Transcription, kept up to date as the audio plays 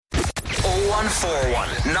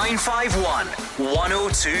0141 951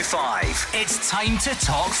 1025. It's time to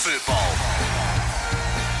talk football.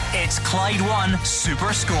 It's Clyde One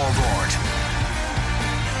Super Scoreboard.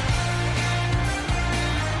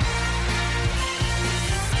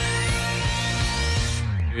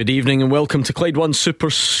 Good evening and welcome to Clyde One Super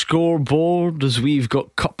Scoreboard, as we've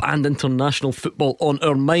got cup and international football on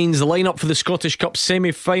our minds. The lineup for the Scottish Cup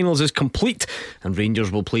semi-finals is complete and Rangers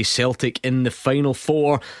will play Celtic in the final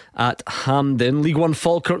four at Hampden. League One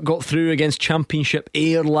Falkirk got through against Championship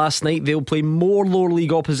Ayr last night. They'll play more lower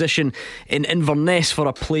league opposition in Inverness for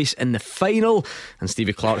a place in the final, and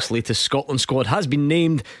Stevie Clarke's latest Scotland squad has been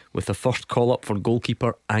named, with the first call up for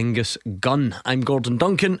goalkeeper Angus Gunn. I'm Gordon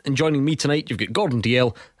Duncan, and joining me tonight you've got Gordon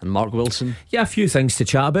Dalziel and Mark Wilson. Yeah, a few things to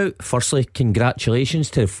chat about. Firstly,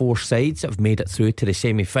 congratulations to the four sides that have made it through to the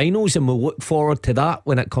semi-finals, and we'll look forward to that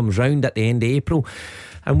when it comes round at the end of April.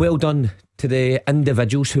 And well done to the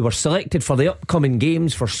individuals who were selected for the upcoming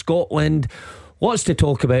games for Scotland. Lots to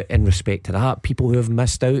talk about in respect to that. People who have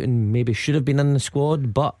missed out and maybe should have been in the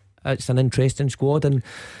squad, but it's an interesting squad, and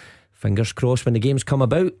fingers crossed when the games come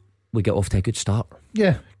about we get off to a good start.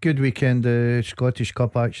 Yeah, good weekend. Scottish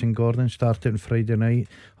Cup action, Gordon, started on Friday night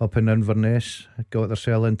up in Inverness. Got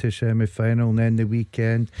themselves into semi-final, and then the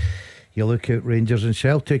weekend you look at Rangers and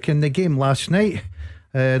Celtic. In the game last night,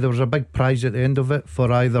 there was a big prize at the end of it for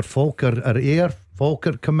either Falkirk or Ayr.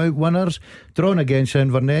 Falkirk come out winners, drawn against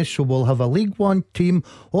Inverness, so we'll have a League One team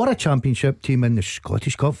or a Championship team in the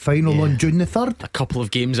Scottish Cup final on June the 3rd. A couple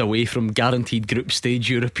of games away from guaranteed group stage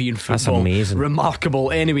European football. That's amazing.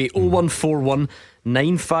 Remarkable. Anyway, 0141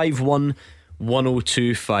 951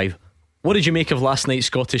 1025. What did you make of last night's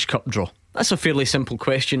Scottish Cup draw? That's a fairly simple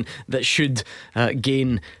question that should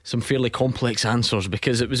gain some fairly complex answers,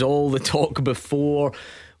 because it was all the talk before.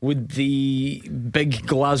 Would the big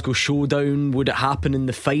Glasgow showdown, would it happen in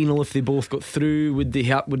the final if they both got through? Would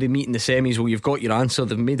they meet in the semis? Well, you've got your answer.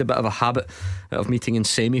 They've made a bit of a habit of meeting in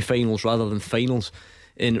semi-finals rather than finals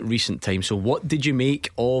in recent times. So what did you make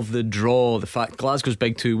of the draw? The fact Glasgow's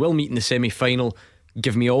big two will meet in the semi-final.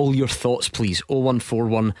 Give me all your thoughts, please.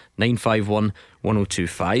 0141 951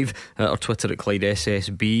 1025, or Twitter at Clyde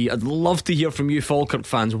SSB. I'd love to hear from you Falkirk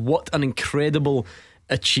fans. What an incredible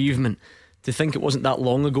achievement. To think it wasn't that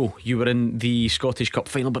long ago you were in the Scottish Cup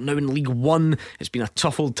final, but now in League One. It's been a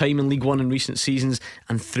tough old time in League One in recent seasons,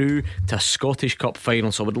 and through to a Scottish Cup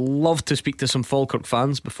final. So I would love to speak to some Falkirk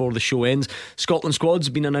fans before the show ends. Scotland squad's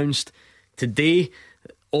been announced today.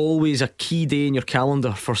 Always a key day in your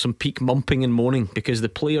calendar for some peak mumping and moaning, because the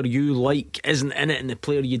player you like isn't in it and the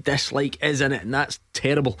player you dislike is in it, and that's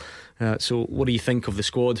terrible. So what do you think of the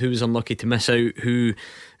squad? Who is unlucky to miss out? Who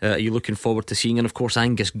are you looking forward to seeing? And of course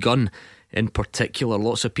Angus Gunn in particular.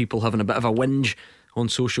 Lots of people having a bit of a whinge on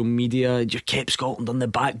social media. You kept Scotland on the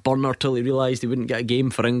back burner till they realised they wouldn't get a game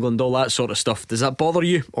for England, all that sort of stuff. Does that bother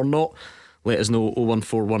you or not? Let us know.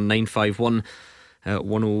 0141 951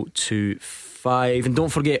 1025. And don't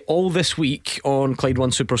forget, all this week on Clyde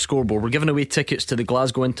One Super Scoreboard, we're giving away tickets to the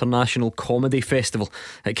Glasgow International Comedy Festival.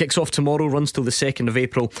 It kicks off tomorrow, runs till the 2nd of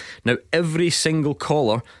April. Now every single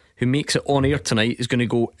caller who makes it on air tonight is going to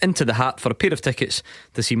go into the hat for a pair of tickets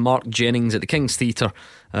to see Mark Jennings at the King's Theatre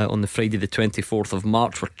on the Friday the 24th of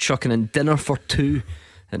March. We're chucking in dinner for two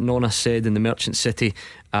at Nonna Said in the Merchant City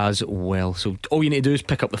as well. So all you need to do is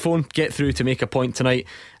pick up the phone, get through to make a point tonight,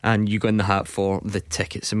 and you go in the hat for the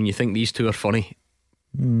tickets. I mean, you think these two are funny?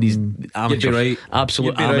 These amateurs, right.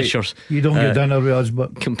 Absolute amateurs. Right. You don't get dinner with us,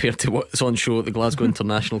 but compared to what's on show at the Glasgow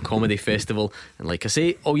International Comedy Festival. And like I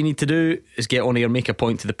say, all you need to do is get on air, make a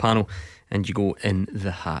point to the panel, and you go in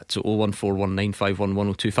the hat. So 0141 951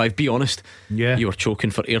 1025. Be honest, you were choking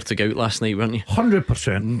for air to go out last night, weren't you?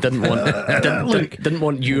 100%. Didn't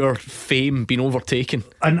want your fame being overtaken.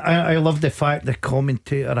 And I love the fact the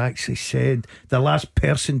commentator actually said the last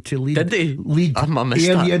person to lead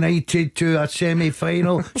Ayr United to a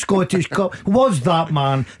semi-final Scottish Cup was that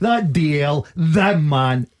man, that DL, that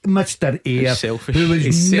man, Mr. Ayr, selfish. who was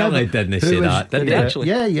he certainly didn't say that, did he? Actually?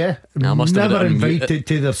 Yeah. I must have never had it on mute. invited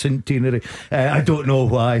to their centenary. I don't know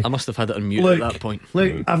why. I must have had it on mute at that point.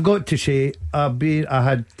 Look, I've got to say, I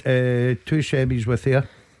had two semis with Ayr,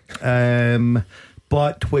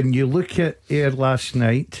 but when you look at Ayr last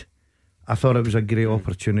night, I thought it was a great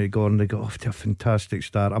opportunity. Gordon, they got off to a fantastic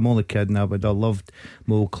start. I'm only kidding now, but I loved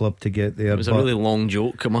my old club to get there. It was a really long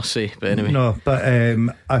joke, I must say. But anyway,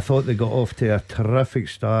 I thought they got off to a terrific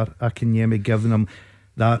start. Akinyemi giving them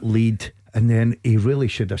that lead, and then he really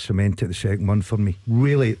should have cemented the second one for me,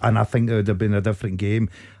 really. And I think it would have been a different game.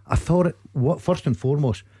 I thought first and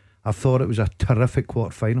foremost, I thought it was a terrific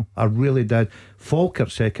quarter final. I really did.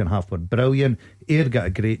 Falkirk second half were brilliant. Ayr got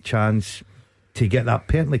a great chance. to get that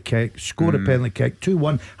penalty kick, score a penalty kick,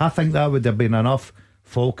 2-1. I think that would have been enough.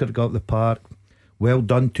 Falkirk got the park. Well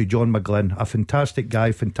done to John McGlynn, a fantastic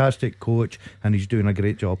guy, fantastic coach, and he's doing a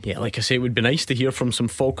great job. Yeah, like I say, it would be nice to hear from some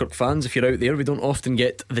Falkirk fans if you're out there. We don't often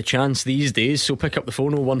get the chance these days, so pick up the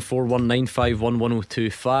phone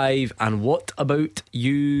 01419511025. And what about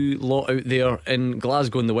you lot out there in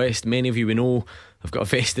Glasgow in the West? Many of you we know have got a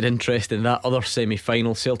vested interest in that other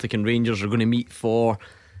semi-final. Celtic and Rangers are going to meet for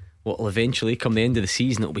what will eventually come the end of the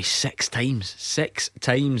season. It'll be 6 times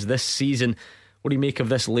this season. What do you make of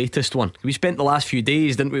this latest one? We spent the last few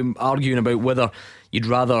days, didn't we, arguing about whether you'd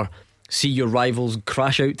rather see your rivals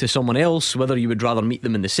crash out to someone else, whether you would rather meet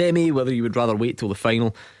them in the semi, whether you would rather wait till the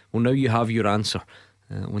final. Well, now you have your answer.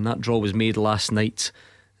 When that draw was made last night,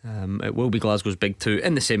 it will be Glasgow's big 2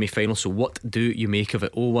 in the semi-final. So what do you make of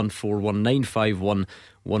it?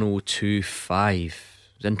 01419511025.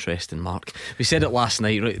 It's interesting, Mark. We said it last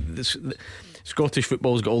night, right? Scottish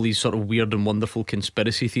football's got all these sort of weird and wonderful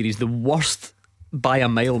conspiracy theories. The worst by a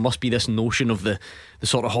mile must be this notion of the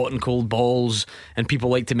sort of hot and cold balls, and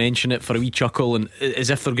people like to mention it for a wee chuckle, and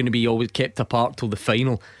as if they're going to be always kept apart till the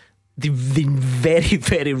final. They very,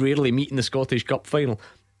 very rarely meet in the Scottish Cup final.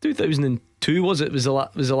 2002 was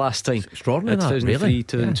the last time. Extraordinary. 2003, really?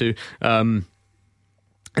 2002. And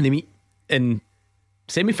they meet in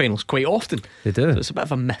semi-finals quite often. They do. So it's a bit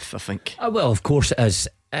of a myth, I think. Well, of course it is.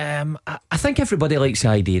 I think everybody likes the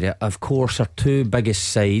idea that, of course, our 2 biggest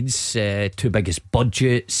sides, 2 biggest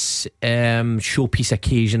budgets, showpiece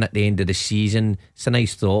occasion at the end of the season. It's a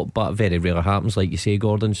nice thought, but very rarely happens, like you say,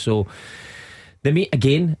 Gordon. So they meet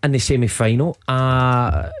again in the semi-final.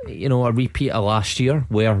 A repeat of last year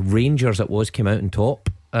where Rangers came out on top,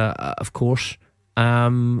 of course.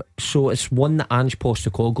 So it's one that Ange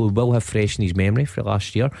Postecoglou will have fresh in his memory for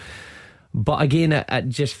last year. But again, it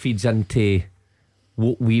just feeds into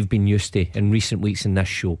what we've been used to in recent weeks in this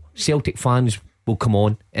show. Celtic fans will come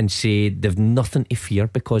on and say they've nothing to fear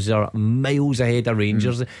because they're miles ahead of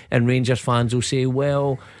Rangers, and Rangers fans will say,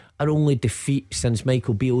 well, our only defeat since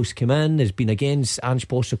Michael Beale's come in has been against Ange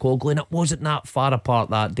Postecoglou, and it wasn't that far apart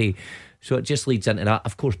that day. So it just leads into that.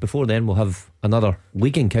 Of course, before then we'll have another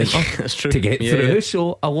league encounter That's true. to get through. Yeah.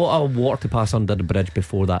 So a lot of water to pass under the bridge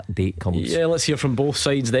before that date comes. Yeah, let's hear from both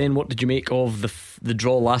sides then. What did you make of the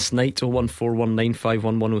draw last night?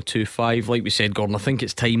 01419511025. Like we said, Gordon, I think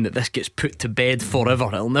it's time that this gets put to bed forever.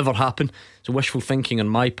 It'll never happen. It's wishful thinking on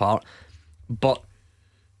my part, but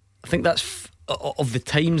I think that's of the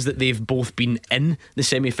times that they've both been in the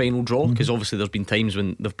semi-final draw, because obviously there's been times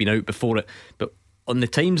when they've been out before it, but on the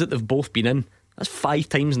times that they've both been in, that's 5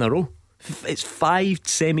 times in a row. It's 5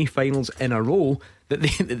 semi-finals in a row that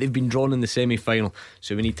they've been drawn in the semi-final.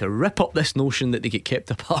 So we need to rip up this notion that they get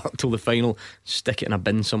kept apart till the final, stick it in a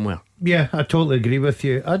bin somewhere. Yeah, I totally agree with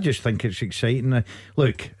you. I just think it's exciting.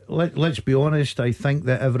 Look, let's be honest. I think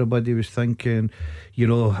that everybody was thinking,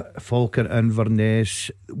 Falkirk and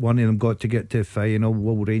Inverness, one of them got to get to the final.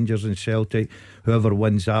 Will Rangers and Celtic, whoever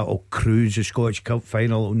wins that will cruise the Scottish Cup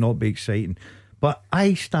final. It will not be exciting. But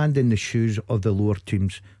I stand in the shoes of the lower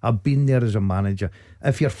teams. I've been there as a manager.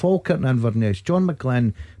 If you're Falkirk and Inverness, John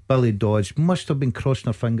McGlynn, Billy Dodds must have been crossing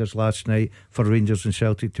their fingers last night for Rangers and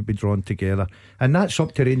Celtic to be drawn together. And that's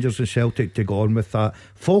up to Rangers and Celtic to go on with that.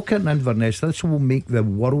 Falkirk and Inverness, this will make the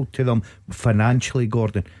world to them financially,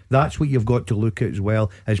 Gordon. That's what you've got to look at as well.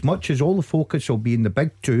 As much as all the focus will be in the big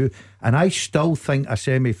 2, and I still think a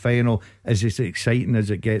semi-final is as exciting as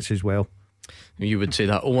it gets as well. You would say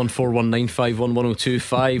that.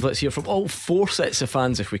 01419511025. Let's hear from all 4 sets of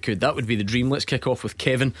fans if we could. That would be the dream. Let's kick off with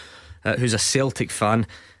Kevin, who's a Celtic fan.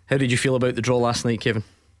 How did you feel about the draw last night, Kevin?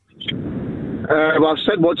 Well, I've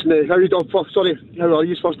sitting watching the. How are you doing? Sorry, how are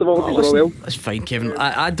you? First of all, well. That's fine, Kevin.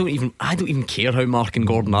 I don't even care how Mark and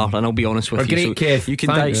Gordon are, and I'll be honest with you. Great, Kev. You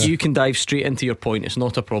can dive straight into your point. It's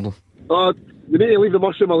not a problem. We need to leave the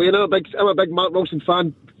mushroom alone. I'm a big Mark Wilson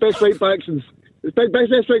fan. Best right backs and. It's best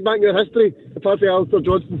right back in their history, apart from Alistair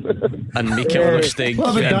Johnson. And Mikel Lustig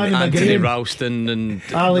and Anthony Ralston and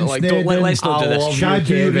Alan Sneddon. Let's not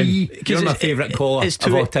do this. You're my favourite caller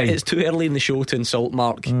of all time. It's too early in the show to insult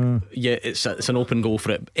Mark. Yeah, it's an open goal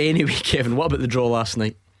for it. Anyway, Kevin, what about the draw last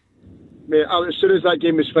night? Mate, as soon as that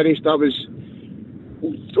game was finished, I was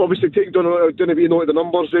obviously taking down a wee note of the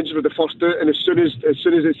numbers. Rangers were the first out, and as soon as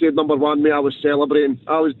it said number 1, mate, I was celebrating.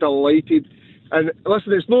 I was delighted. And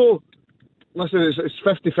listen, it's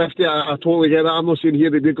 50-50. I totally get that. I'm not saying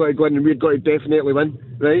here that we've got to go in and we've got to definitely win,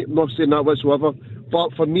 right? I'm not saying that whatsoever.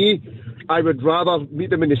 But for me, I would rather meet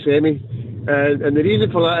them in the semi. And the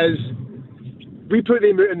reason for that is we put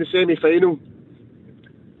them out in the semi-final.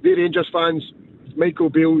 The Rangers fans, Michael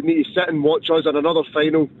Beale, need to sit and watch us in another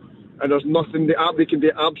final and there's nothing they can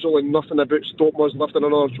do absolutely nothing about stop us lifting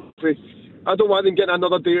another trophy. I don't want them getting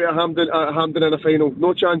another day at Hampden in a final.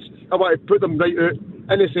 No chance. I want to put them right out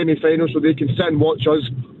in the semi-final so they can sit and watch us,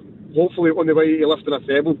 hopefully on the way to lifting a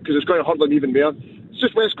treble, because it's going to hurt them even more. It's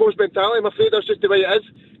just West Coast mentality, I'm afraid. That's just the way it is.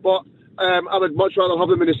 But I would much rather have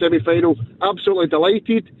them in the semi-final. Absolutely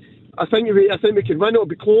delighted. I think we can win. It'll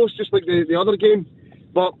be close, just like the other game.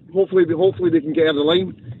 But hopefully they can get over the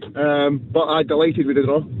line. But I'm delighted with the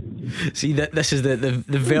draw. See, that this is the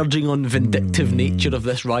verging on vindictive nature of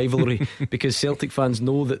this rivalry, because Celtic fans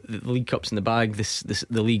know that the League Cup's in the bag.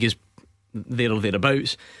 The league is there or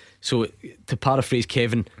thereabouts. So, to paraphrase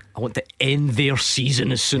Kevin, I want to end their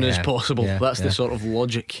season as soon as possible. That's the sort of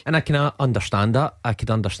logic. And I can understand that. I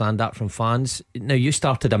could understand that from fans. Now, you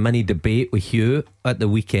started a mini debate with Hugh at the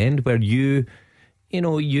weekend where you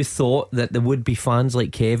thought that there would be fans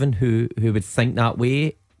like Kevin who would think that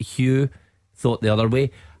way. Hugh thought the other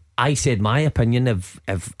way. I said my opinion.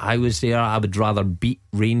 If I was there, I would rather beat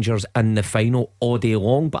Rangers in the final all day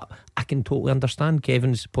long. But I can totally understand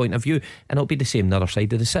Kevin's point of view, and it'll be the same on the other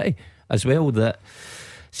side of the city as well. That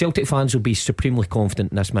Celtic fans will be supremely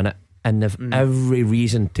confident in this minute, and they've every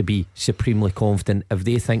reason to be supremely confident if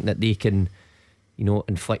they think that they can,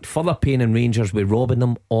 inflict further pain in Rangers with robbing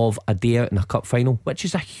them of a day out in a cup final, which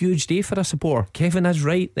is a huge day for a supporter. Kevin is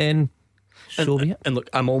right then. So be it. And look,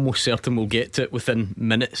 I'm almost certain we'll get to it within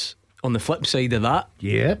minutes. On the flip side of that,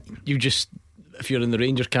 if you're in the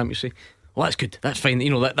Rangers camp, you say, well, that's good, that's fine.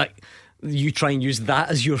 That you try and use that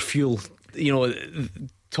as your fuel.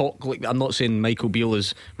 Talk like, I'm not saying Michael Beale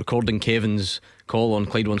is recording Kevin's call on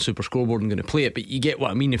Clyde 1 Superscoreboard and going to play it, but you get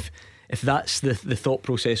what I mean. If that's the thought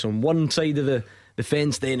process on one side of the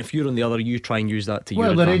fence, then if you're on the other, you try and use that to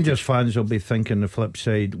your advantage. The Rangers fans will be thinking the flip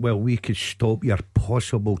side, well, we could stop your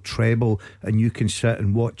possible treble and you can sit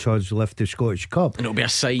and watch us lift the Scottish Cup, and it'll be a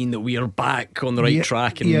sign that we are back on the right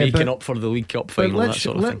track and making up for the League Cup final. That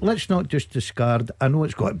sort of thing. Let's not just discard. I know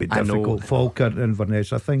it's got to be difficult, Falkirk and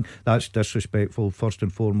Inverness. I think that's disrespectful first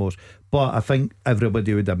and foremost, but I think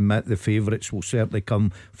everybody would admit the favourites will certainly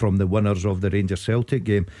come from the winners of the Rangers Celtic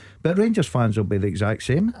game. But Rangers fans will be the exact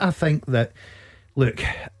same. I think that, look,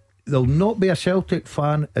 there'll not be a Celtic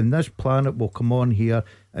fan in this planet will come on here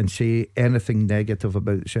and say anything negative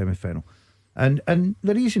about the semi-final. And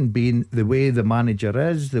the reason being the way the manager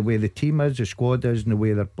is, the way the team is, the squad is, and the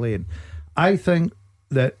way they're playing. I think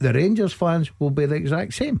that the Rangers fans will be the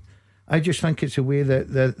exact same. I just think it's the way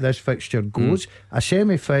that this fixture goes. A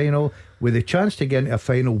semi-final with a chance to get into a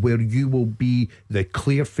final where you will be the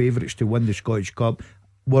clear favourites to win the Scottish Cup.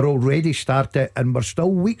 We're already started and we're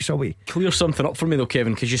still weeks away. Clear something up for me though,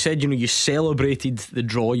 Kevin, because you said you celebrated the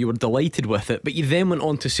draw, you were delighted with it, but you then went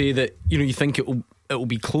on to say that you think it will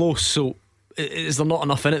be close. So is there not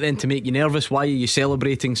enough in it then to make you nervous? Why are you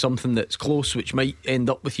celebrating something that's close, which might end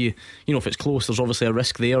up with you? If it's close, there's obviously a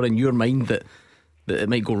risk there in your mind that it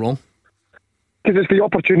might go wrong. Because it's the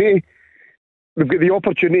opportunity. They've got the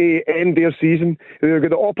opportunity to end their season. They've got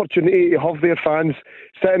the opportunity to have their fans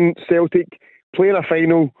sitting Celtic playing a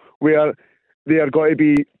final where they are going to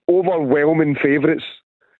be overwhelming favourites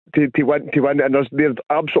to win, and there's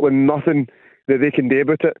absolutely nothing that they can do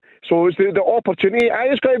about it. So it's the opportunity.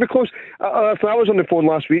 It's got to be close. If I was on the phone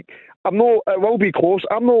last week, it will be close.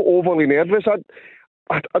 I'm not overly nervous.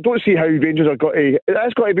 I don't see how Rangers are got to.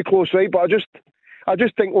 It's got to be close, right? But I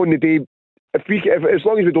just think on the day, as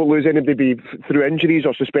long as we don't lose anybody through injuries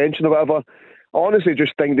or suspension or whatever, I honestly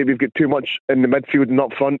just think that we've got too much in the midfield and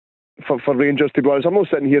up front for Rangers, to be honest. I'm not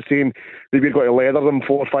sitting here saying that we're going to leather them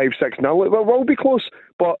 4, 5, 6-0. Well, we'll be close,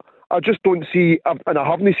 but I just don't see, and I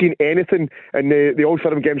haven't seen anything in the Old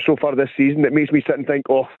Firm game so far this season that makes me sit and think,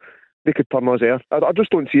 they could turn us there. I just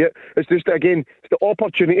don't see it. It's just, again, it's the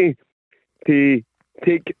opportunity to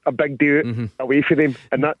take a big day away from them,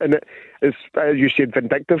 and it is, as you said,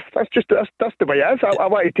 vindictive. That's the way it is. I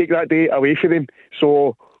want to take that day away from them,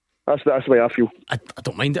 so that's the way I feel. I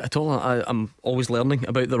don't mind it at all. I'm always learning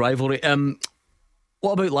about the rivalry.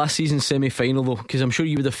 What about last season's semi-final though? Because I'm sure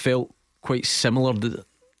you would have felt quite similar.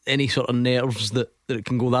 Any sort of nerves that it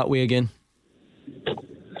can go that way again?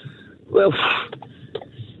 Well,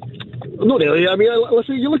 not really. I mean,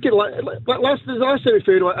 listen, you look at last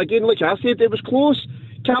semi-final again. Like I said, it was close.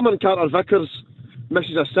 Cameron Carter-Vickers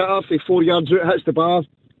misses a sitter for 4 yards out, hits the bar,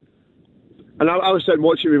 and I was sitting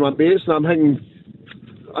watching it with my mates, and I'm thinking,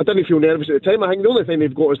 I didn't feel nervous at the time. I think the only thing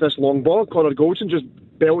they've got is this long ball. Connor Goldson just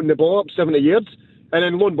belting the ball up 70 yards, and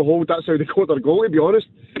then lo and behold, that's how they got their goal, to be honest.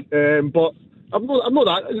 But I'm not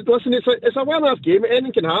that. Listen, it's a 1.5 game.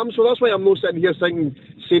 Anything can happen, so that's why I'm not sitting here saying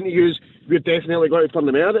to you, we're definitely going to turn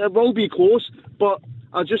them out. It will be close, but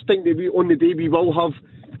I just think that on the day we will have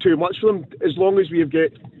too much for them. As long as we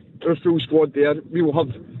get our full squad there, we will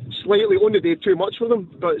have slightly on the day too much for them.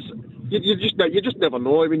 But you just never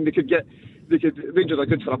know. I mean, Rangers are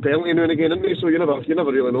good for a penalty now and again, aren't they? So you never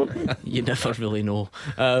really know. You never really know.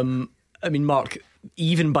 I mean, Mark,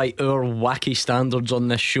 even by our wacky standards on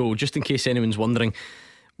this show, just in case anyone's wondering,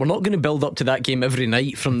 we're not going to build up to that game every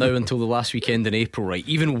night from now until the last weekend in April, right?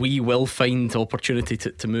 Even we will find opportunity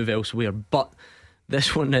to move elsewhere. But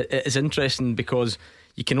this one is interesting because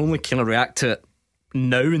you can only kind of react to it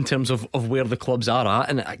now in terms of where the clubs are at.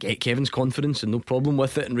 And I get Kevin's confidence and no problem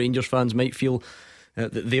with it, and Rangers fans might feel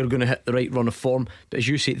that they're going to hit the right run of form. But as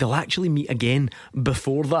you say, they'll actually meet again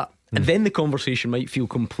before that. And then the conversation might feel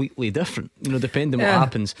completely different, depending what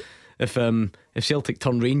happens. If Celtic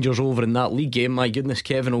turn Rangers over in that league game, my goodness,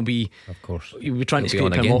 Kevin will be, of course, you'll be trying to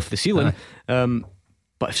scrape him off the ceiling.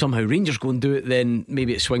 But if somehow Rangers go and do it, then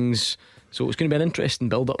maybe it swings. So it's going to be an interesting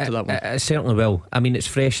build up to that one. It certainly will. I mean, it's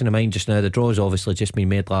fresh in the mind just now. The draw's obviously just been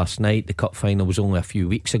made last night. The cup final was only a few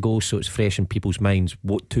weeks ago, so it's fresh in people's minds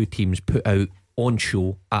what two teams put out on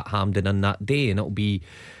show at Hampden on that day, and it'll be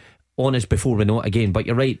on us before we know it again. But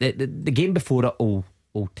you're right, the game before it will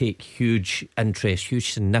take huge interest,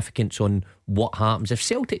 huge significance on what happens. If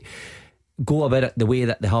Celtic go about it the way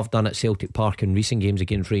that they have done at Celtic Park in recent games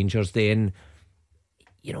against Rangers, then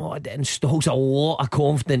it installs a lot of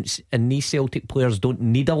confidence, and these Celtic players don't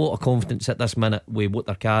need a lot of confidence at this minute with what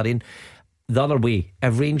they're carrying. The other way,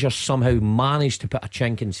 if Rangers somehow manage to put a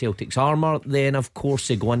chink in Celtic's armour, then of course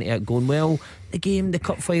they go into it going, well, the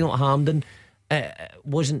cup final at Hampden,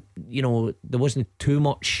 wasn't, there wasn't too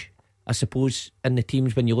much, I suppose, in the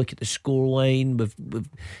teams. When you look at the scoreline, we've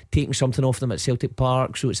taken something off them at Celtic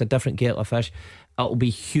Park, so it's a different kettle of fish. It'll be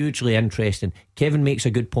hugely interesting. Kevin makes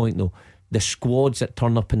a good point though. The squads that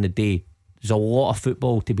turn up in the day, there's a lot of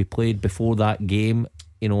football to be played before that game.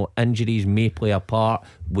 Injuries may play a part.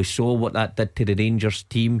 We saw what that did to the Rangers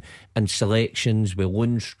team and selections with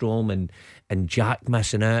Lundstrom and Jack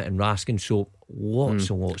missing out and Raskin. So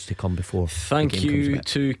lots and lots to come before. Thank you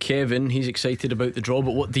to Kevin. He's excited about the draw,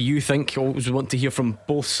 but what do you think? Always want to hear from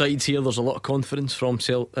both sides here. There's a lot of confidence from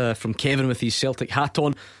Kevin with his Celtic hat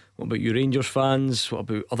on. What about you Rangers fans? What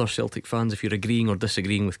about other Celtic fans, if you're agreeing or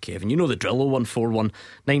disagreeing with Kevin? You know the drill. 0141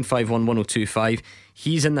 951 1025.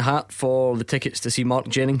 He's in the hat for the tickets to see Mark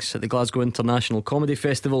Jennings at the Glasgow International Comedy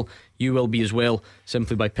Festival. You will be as well,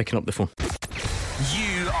 simply by picking up the phone.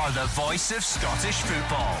 You are the voice of Scottish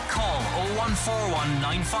football. Call 0141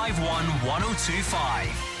 951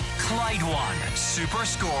 1025. Clyde 1 Super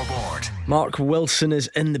Scoreboard. Mark Wilson is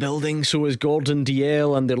in the building, so is Gordon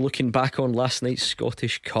Dalziel, and they're looking back on last night's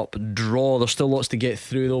Scottish Cup draw. There's still lots to get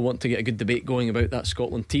through though. Want to get a good debate going about that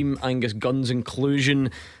Scotland team, Angus Gunn's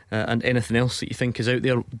inclusion, and anything else that you think is out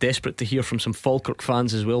there. Desperate to hear from some Falkirk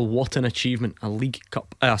fans as well. What an achievement.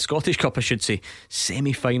 A Scottish Cup I should say,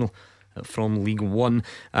 semi-final from League One.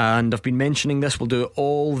 And I've been mentioning this, we'll do it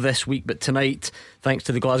all this week, but tonight, thanks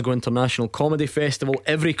to the Glasgow International Comedy Festival,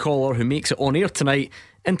 every caller who makes it on air tonight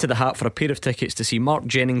into the hat for a pair of tickets to see Mark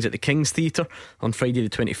Jennings at the King's Theatre on Friday the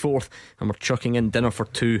 24th, and we're chucking in dinner for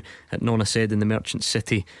two at Nonna Said in the Merchant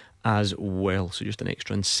City as well. So just an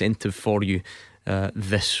extra incentive for you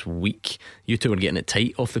this week. You two are getting it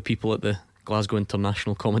tight off the people at the Glasgow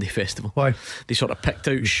International Comedy Festival. Why? They sort of picked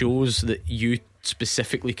out shows that you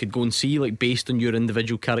specifically could go and see, like based on your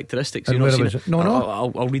individual characteristics. And where was it? No.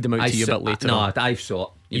 I'll read them out to you a bit later. I saw it.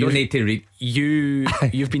 You don't need to read.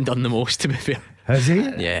 You've been done the most, to be fair. Has he?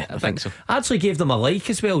 Yeah, I think so. I actually gave them a like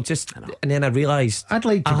as well, and then I realised I'd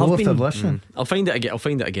like to go if they'd listen. I'll find it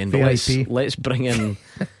again. But let's bring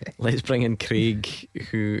in Craig,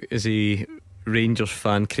 who is a Rangers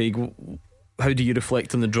fan. Craig, how do you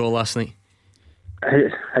reflect on the draw last night?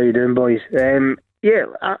 How you doing, boys? Yeah,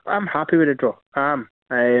 I'm happy with the draw.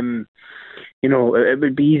 It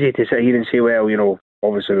would be easy to sit here and say, well,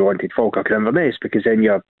 obviously we wanted Falkirk and Inverness, because then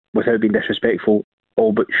you're, without being disrespectful,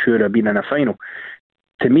 all but sure of being in a final.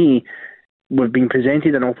 To me, we've been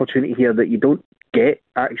presented an opportunity here that you don't get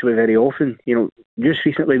actually very often. Just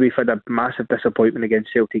recently we've had a massive disappointment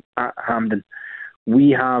against Celtic at Hampden.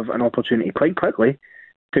 We have an opportunity quite quickly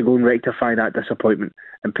to go and rectify that disappointment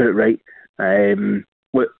and put it right. I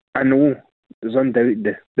know there's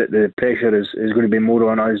undoubted that the pressure is going to be more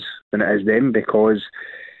on us than it is them, because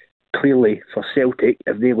clearly for Celtic,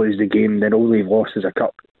 if they lose the game, then all they've lost is a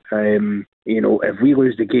cup. If we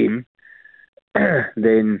lose the game,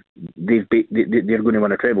 then they're going to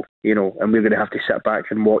win a treble, and we're going to have to sit back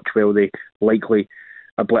and watch while they likely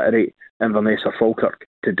obliterate Inverness or Falkirk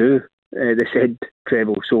to do the said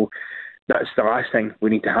treble. So that's the last thing we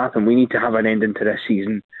need to happen. We need to have an ending to this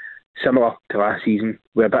season similar to last season,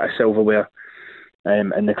 with a bit of silverware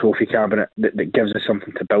in the trophy cabinet that gives us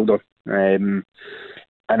something to build on.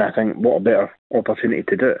 And I think what a better opportunity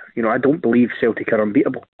to do it. You know, I don't believe Celtic are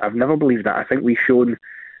unbeatable. I've never believed that. I think we've shown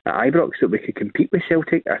at Ibrox that we could compete with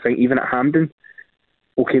Celtic. I think even at Hampden,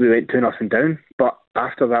 okay, we went 2-0 down, but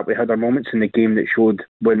after that we had our moments in the game that showed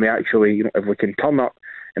when we actually, you know, if we can turn up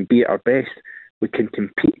and be at our best, we can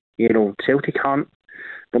compete. You know, Celtic aren't,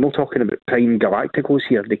 we're not talking about prime Galacticos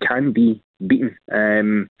here. They can be beaten.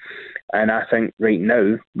 And I think right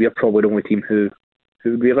now we're probably the only team who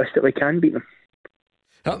realistically can beat them.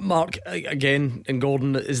 Mark, again, and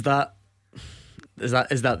Gordon, is that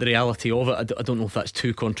the reality of it? I don't know if that's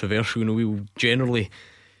too controversial. You know, we will generally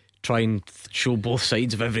try and show both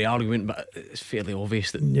sides of every argument, but it's fairly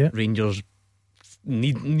obvious that Rangers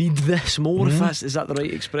need this more. If is that the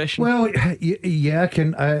right expression? Well, yeah,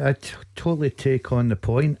 I totally take on the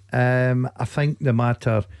point. I think no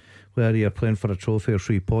matter whether you're playing for a trophy or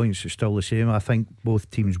 3 points, it's still the same. I think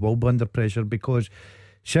both teams will be under pressure because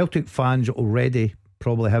Celtic fans already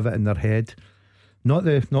probably have it in their head, not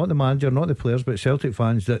the manager, not the players, but Celtic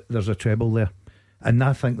fans, that there's a treble there, and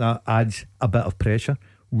I think that adds a bit of pressure.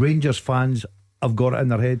 Rangers fans have got it in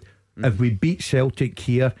their head, if we beat Celtic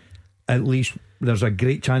here, at least there's a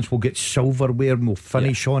great chance we'll get silverware and we'll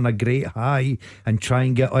finish on a great high and try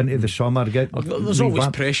and get into the summer. There's always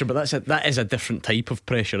pressure, but that is a different type of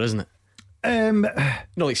pressure, isn't it?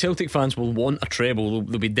 No, like Celtic fans will want a treble,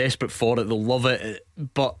 they'll be desperate for it, they'll love it,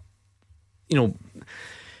 but you know,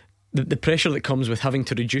 the pressure that comes with having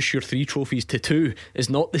to reduce your 3 trophies to 2 is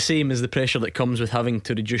not the same as the pressure that comes with having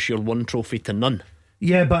to reduce your 1 trophy to none.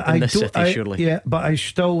 Yeah, but I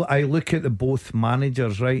look at the both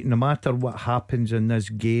managers, right? No matter what happens in this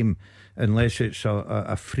game, unless it's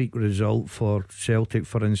a freak result for Celtic,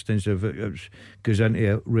 for instance, if it goes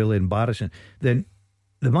into really embarrassing, then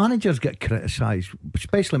the managers get criticised,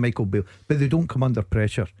 especially Michael Beale, but they don't come under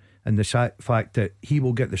pressure. And the fact that he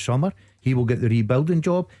will get the summer, he will get the rebuilding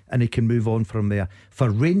job, and he can move on from there.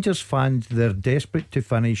 For Rangers fans, they're desperate to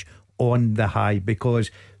finish on the high,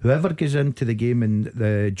 because whoever goes into the game in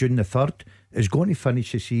June the 3rd is going to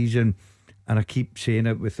finish the season, and I keep saying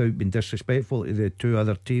it without being disrespectful to the 2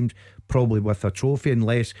 other teams, probably with a trophy,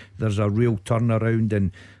 unless there's a real turnaround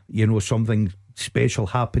and, you know, something special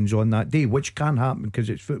happens on that day, which can happen because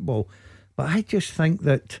it's football. But I just think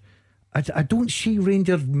that I don't see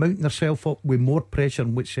Rangers mounting themselves up with more pressure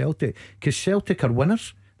than with Celtic, because Celtic are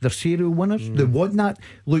winners. They're serial winners. They want that.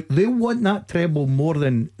 Look, they want that treble more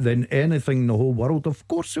than anything in the whole world. Of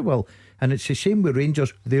course they will. And it's the same with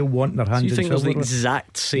Rangers. They'll want their hands in silver. So you think there's the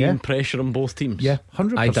exact same pressure on both teams? Yeah,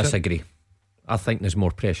 100%. I disagree. I think there's more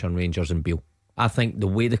pressure on Rangers and Beale. I think the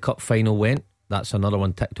way the cup final went, that's another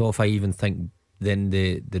one ticked off. I even think then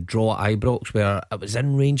the draw at Ibrox, where it was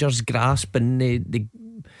in Rangers' grasp and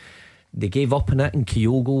they gave up on it, and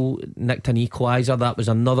Kyogo nicked an equaliser. That was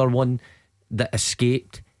another one that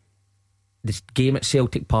escaped. This game at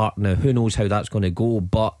Celtic Park, now who knows how that's going to go,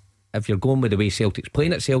 but if you're going with the way Celtic's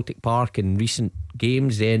playing at Celtic Park in recent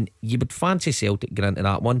games, then you would fancy Celtic getting into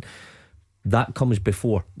that one. That comes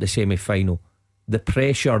before the semi-final. The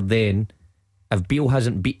pressure then, if Beale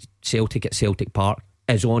hasn't beat Celtic at Celtic Park,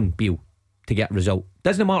 is on Beale to get a result.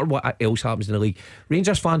 Doesn't matter what else happens in the league.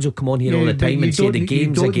 Rangers fans will come on here all the time and say the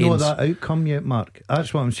game's against. You don't know that outcome yet, Mark.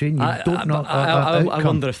 That's what I'm saying. You don't know that outcome. I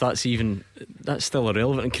wonder if that's still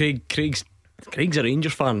irrelevant. And Craig's a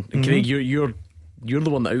Rangers fan, and Craig, you're the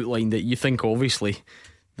one that outlined that you think obviously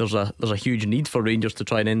there's a huge need for Rangers to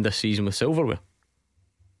try and end this season with silverware.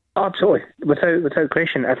 Oh, absolutely, without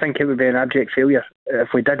question. I think it would be an abject failure if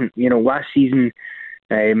we didn't. You know, last season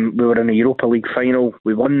we were in the Europa League final.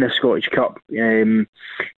 We won the Scottish Cup. You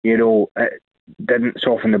know, it didn't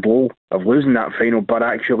soften the blow of losing that final, but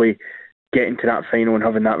actually getting to that final and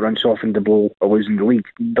having that run softened the blow of losing the league.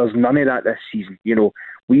 There's none of that this season. You know,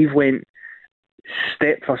 we've went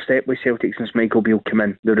step for step with Celtic since Michael Beale came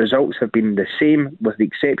in. The results have been the same, with the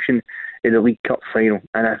exception of the League Cup final.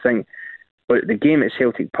 And I think, but the game at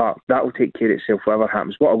Celtic Park, that will take care of itself whatever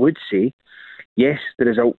happens. What I would say, yes, the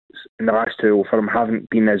results in the last 2 Old Firm haven't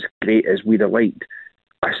been as great as we'd have liked.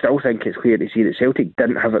 I still think it's clear to see that Celtic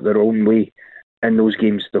didn't have it their own way in those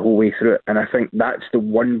games the whole way through it. And I think that's the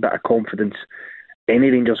one bit of confidence any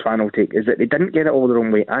Rangers fan will take, is that they didn't get it all their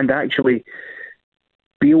own way. And actually,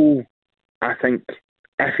 Beale, I think,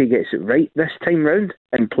 if he gets it right this time round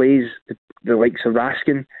and plays the likes of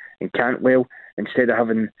Raskin and Cantwell, instead of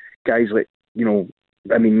having guys like, you know,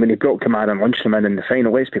 I mean, when he brought Kamara and Lundstram in the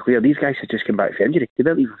final, let's be clear, these guys had just come back from injury. They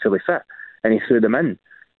weren't even fully fit, and he threw them in.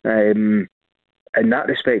 In that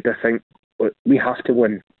respect, I think we have to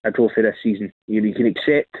win a trophy this season. You can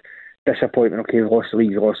accept disappointment. Okay, you've lost the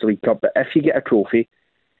League Cup, but if you get a trophy,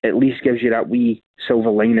 at least gives you that wee silver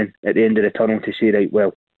lining at the end of the tunnel to say, right,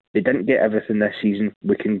 well, they didn't get everything this season,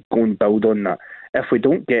 we can go and build on that. If we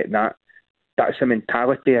don't get that, that's a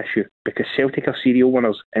mentality issue, because Celtic are serial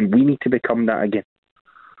winners and we need to become that again.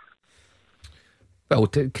 Well,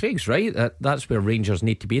 Craig's right. That's where Rangers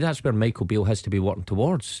need to be. That's where Michael Beale has to be working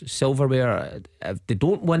towards. Silverware. If they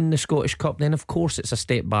don't win the Scottish Cup, then of course it's a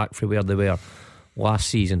step back from where they were last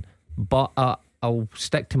season. But I'll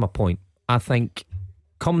stick to my point. I think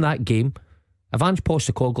come that game, if Ange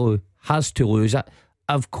Postecoglou has to lose it,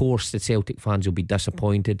 of course the Celtic fans will be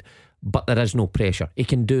disappointed, but there is no pressure. He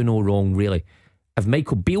can do no wrong, really. If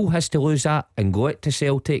Michael Beale has to lose that and go it to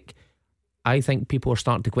Celtic, I think people are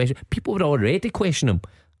starting to question. People were already questioning him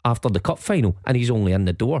after the cup final, and he's only in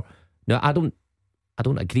the door. Now, I don't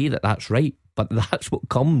agree that that's right, but that's what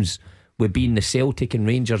comes with being the Celtic and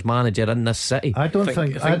Rangers manager in this city. I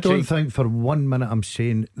don't think for 1 minute I'm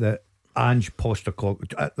saying that Ange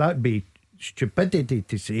Postecoglou, that'd be stupidity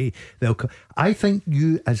to say. I think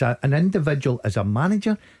you as an individual, as a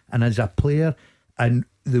manager and as a player, and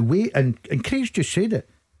the way, and Craig's just said it,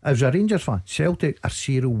 as a Rangers fan, Celtic are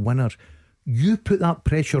serial winners. You put that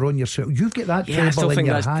pressure on yourself. You get that treble in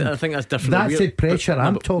your hand. I think that's different. That's the pressure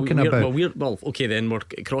I'm talking about. Well, okay, then we're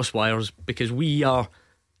cross wires, because we are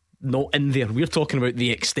not in there. We're talking about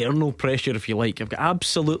the external pressure, if you like. I've got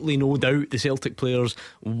absolutely no doubt the Celtic players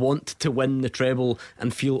want to win the treble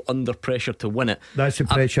and feel under pressure to win it. That's the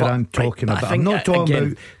pressure I'm talking about. I'm not talking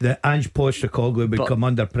about that Ange Postecoglou would come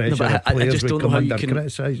under pressure, the players would come under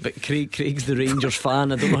criticised. But Craig's the Rangers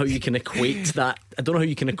fan. I don't know how you can equate that. I don't know how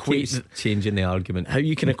you can equate changing the argument. How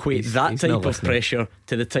you can equate that type of pressure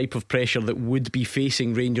to the type of pressure that would be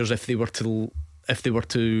facing Rangers if they were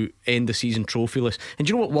to end the season trophyless. And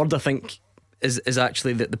do you know what word I think is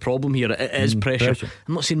actually the problem here? It is pressure.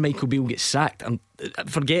 I'm not saying Michael Beale gets sacked.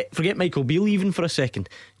 Forget Michael Beale even for a second.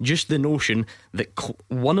 Just the notion that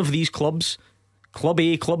one of these clubs, Club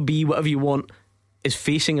A, Club B, whatever you want, is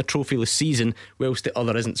facing a trophyless season, whilst the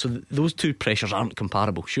other isn't. So those two pressures aren't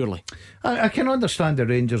comparable, surely. I can understand the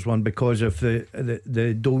Rangers one, because if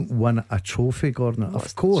they don't win a trophy, Gordon,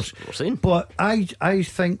 of course. But I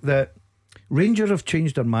think that Rangers have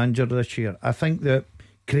changed their manager this year. I think that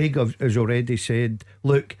Craig has already said,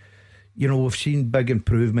 look, we've seen big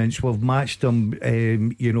improvements. We've matched them,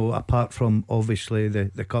 apart from obviously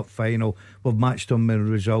the cup final, we've matched them in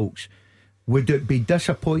results. Would it be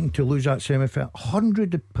disappointing to lose that semi-final?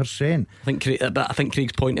 100%. I think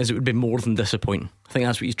Craig's point is it would be more than disappointing. I think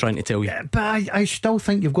that's what he's trying to tell you. Yeah, but I still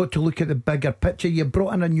think you've got to look at the bigger picture. You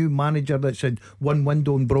brought in a new manager that's had one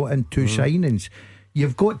window and brought in two signings.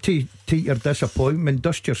 You've got to take your disappointment,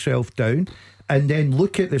 dust yourself down, and then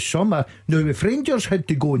look at the summer. Now, if Rangers had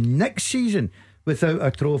to go next season without a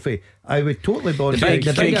trophy, I would totally bond. Craig,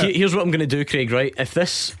 here's what I'm going to do, Craig, right?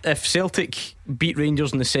 If Celtic beat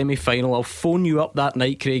Rangers in the semi-final, I'll phone you up that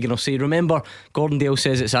night, Craig, and I'll say, remember, Gordon Dale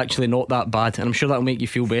says it's actually not that bad, and I'm sure that'll make you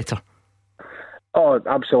feel better. Oh,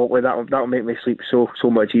 absolutely. That'll make me sleep so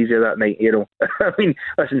much easier that night, I mean,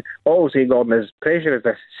 listen, all I'll say, Gordon, is pressure is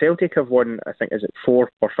this. Celtic have won, I think, is it 4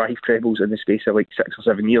 or 5 trebles in the space of like 6 or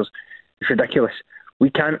 7 years. It's ridiculous. We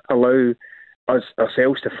can't allow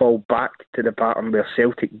ourselves to fall back to the pattern where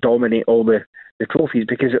Celtic dominate all the trophies,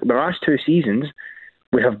 because the last 2 seasons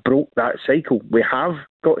we have broke that cycle. We have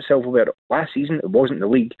got silverware. Last season it wasn't the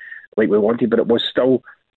league like we wanted, but it was still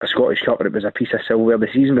a Scottish Cup and it was a piece of silverware. The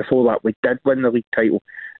season before that we did win the league title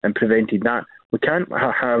and prevented that. We can't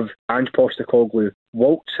have Ange Postecoglou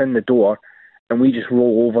waltz in the door and we just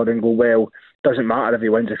roll over and go, well, doesn't matter if he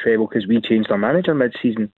wins a treble because we changed our manager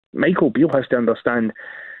mid-season. Michael Beale has to understand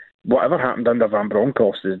whatever happened under Van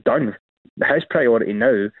Bronckhorst is done. His priority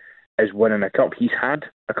now is winning a cup. He's had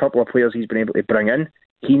a couple of players he's been able to bring in.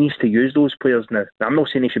 He needs to use those players now. I'm not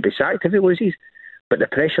saying he should be sacked if he loses, but the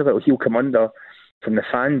pressure that he'll come under from the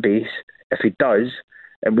fan base, if he does,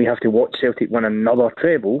 and we have to watch Celtic win another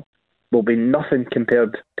treble, will be nothing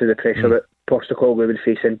compared to the pressure that Postecoglou would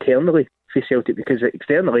face internally for Celtic, because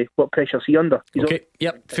externally, what pressure's he under?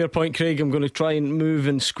 Yep, fair point, Craig. I'm going to try and move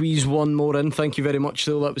and squeeze one more in. Thank you very much,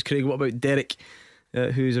 Phil. That was Craig. What about Derek,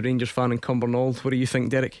 who's a Rangers fan in Cumbernauld? What do you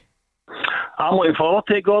think, Derek? I'm looking forward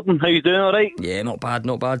to it, Gordon. How you doing? All right? Yeah, not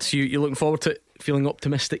bad. So you're looking forward to it? Feeling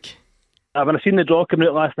optimistic? When I seen the draw coming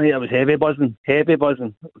out last night, I was heavy buzzing,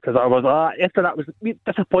 because I was after that was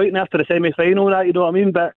disappointing after the semi-final. That, you know what I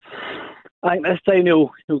mean? But I think this time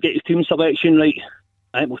he'll get his team selection right.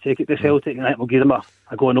 I think we'll take it to Celtic, and I think we'll give them a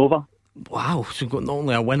going over. Wow, so we've got not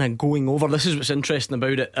only a win, a going over. This is what's interesting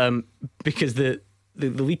about it, because the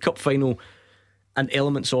League Cup final and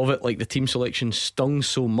elements of it, like the team selection, stung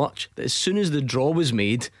so much that as soon as the draw was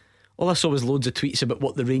made, all I saw was loads of tweets about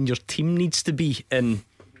what the Rangers team needs to be in,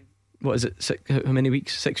 what is it, how many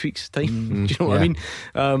weeks? 6 weeks time? Do you know what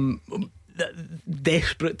I mean?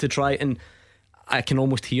 Desperate to try, and I can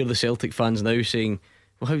almost hear the Celtic fans now saying,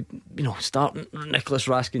 well, how, start Nicholas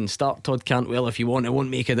Raskin, start Todd Cantwell if you want, it won't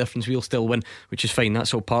make a difference, we'll still win, which is fine,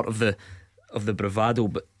 that's all part of the bravado,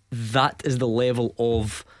 but that is the level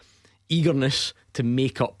of eagerness to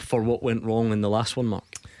make up for what went wrong in the last one, Mark.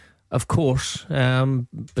 Of course,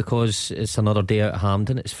 because it's another day out of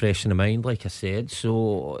Hampden, it's fresh in the mind, like I said.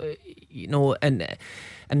 So, and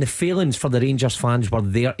the feelings for the Rangers fans were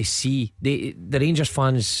there to see. The Rangers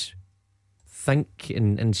fans think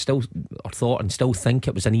and still think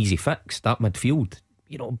it was an easy fix, that midfield.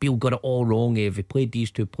 Beale got it all wrong. If he played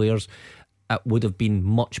these two players, it would have been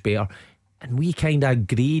much better. And we kind of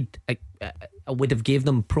agreed I would have gave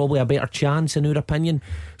them probably a better chance, in our opinion.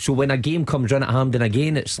 So when a game comes round at Hampden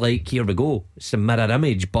again, it's like, here we go, it's a mirror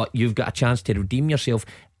image, but you've got a chance to redeem yourself.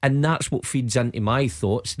 And that's what feeds into my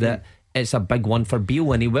thoughts, that it's a big one for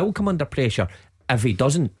Beale, and he will come under pressure if he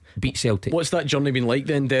doesn't beat Celtic. What's that journey been like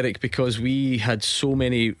then, Derek? Because we had so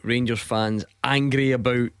many Rangers fans angry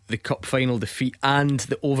about the cup final defeat and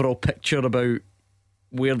the overall picture about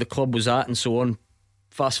where the club was at and so on.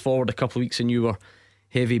 Fast forward a couple of weeks and you were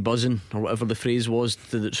heavy buzzing, or whatever the phrase was.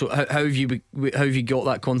 So how have you got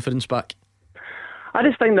that confidence back? I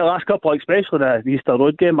just think the last couple, especially the Easter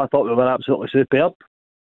Road game, I thought we were absolutely superb.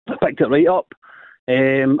 I picked it right up.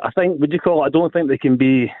 I think, I don't think they can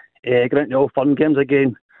be getting into all fun games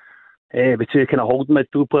again with two kind of holding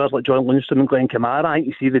midfield players like John Lundstrom and Glenn Kamara. I think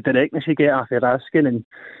you see the directness you get after Raskin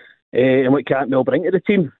and what Cantwell bring to the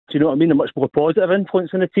team. Do you know what I mean? A much more positive influence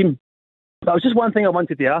in the team. That was just one thing I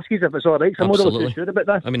wanted to ask you, if it's alright, because I'm not really too sure about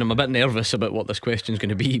that. I mean, I'm a bit nervous about what this question's going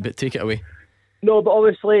to be, but take it away. No, but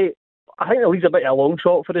obviously I think the league's a bit of a long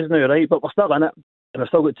shot for us now, right? But we're still in it, and we've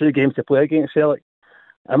still got 2 games to play against Celtic.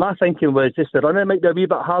 And my thinking was just the running might be a wee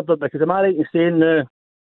bit harder, because am I right in saying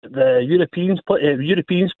the European spot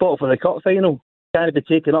for the cup final can't be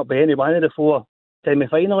taken up by any one of the 4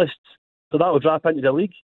 semi-finalists, so that will drop into the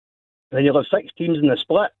league, and then you'll have 6 teams in the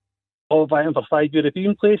split, all vying for 5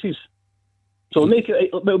 European places. So make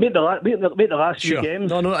the last few games.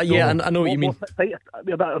 I know what you mean. A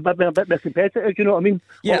bit more competitive, you know what I mean?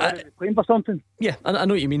 Yeah, playing for something. Yeah, I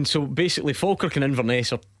know what you mean. So basically, Falkirk and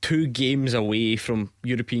Inverness are 2 games away from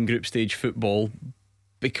European group stage football,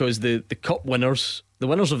 because the cup winners, the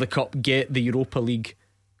winners of the cup, get the Europa League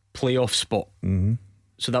playoff spot.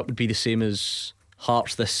 So that would be the same as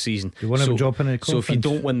Hearts this season. You want to drop in a conference? So if you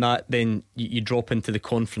don't win that, then you drop into the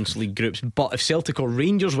Conference League groups. But if Celtic or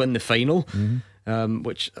Rangers win the final,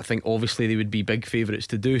 which I think obviously they would be big favourites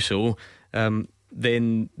to do so,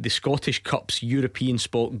 then the Scottish Cup's European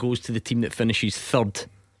spot goes to the team that finishes 3rd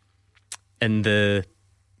in the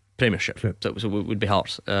Premiership. So it would be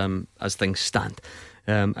Hearts, as things stand.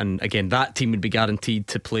 And again, that team would be guaranteed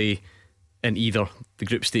to play in either the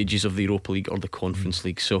group stages of the Europa League or the Conference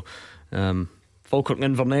League. So Falkirk and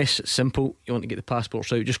Inverness, it's simple. You want to get the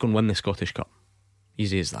passports out, just go and win the Scottish Cup.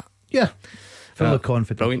 Easy as that. Yeah, full of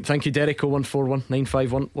confidence. Brilliant. Thank you, Derek. 0141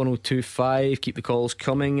 951 1025. Keep the calls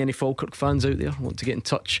coming. Any Falkirk fans out there want to get in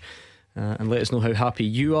touch and let us know how happy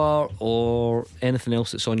you are, or anything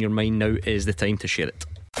else that's on your mind, now is the time to share it.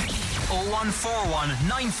 0141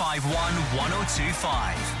 951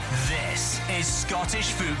 1025. This is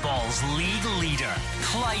Scottish football's league leader,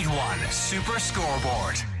 Clyde One Super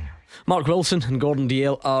Scoreboard. Mark Wilson and Gordon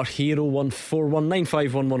Dalziel are here. 0141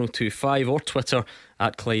 951 1025, or Twitter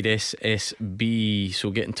at Clyde SSB. So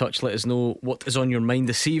get in touch, let us know what is on your mind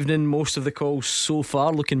this evening. Most of the calls so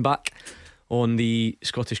far looking back on the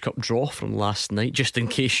Scottish Cup draw from last night. Just in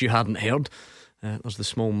case you hadn't heard, there's the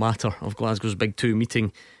small matter of Glasgow's Big 2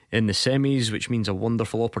 meeting in the semis, which means a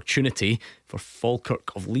wonderful opportunity for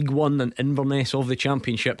Falkirk of League One and Inverness of the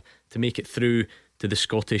Championship to make it through to the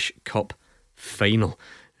Scottish Cup final.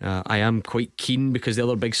 I am quite keen, because the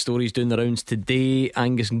other big stories doing the rounds today.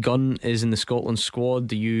 Angus Gunn is in the Scotland squad.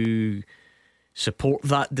 Do you support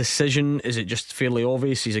that decision? Is it just fairly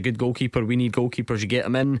obvious he's a good goalkeeper, we need goalkeepers, you get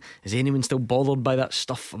him in? Is anyone still bothered by that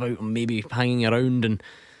stuff about him maybe hanging around and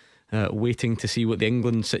waiting to see what the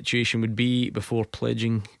England situation would be before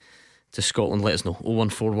pledging to Scotland? Let us know.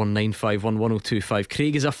 0141 951 1025.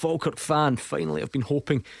 Craig is a Falkirk fan. Finally, I've been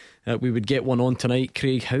hoping we would get one on tonight.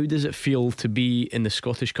 Craig, how does it feel to be in the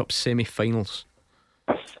Scottish Cup semi-finals?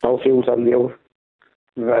 It still feels unreal.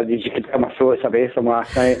 You could tell my throats away from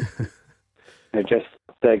last night.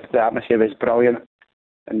 The atmosphere was brilliant,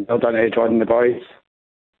 and well done to John and the boys.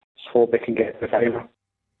 Just hope they can get the final.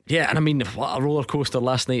 Yeah, and I mean, what a roller coaster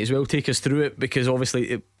last night as well. Take us through it, because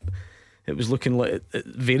obviously it was looking like at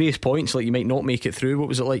various points like you might not make it through. What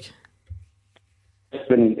was it like? It's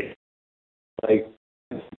been like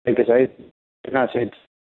I said,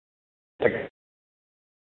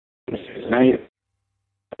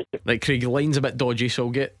 Right, Craig, the line's a bit dodgy, so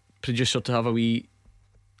I'll get producer to have a wee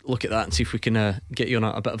look at that and see if we can get you on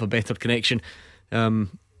a bit of a better connection.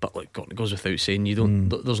 But look, it goes without saying, you don't.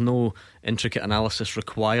 There's no intricate analysis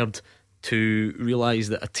required to realise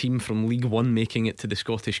that a team from League One making it to the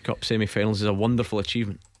Scottish Cup semi-finals is a wonderful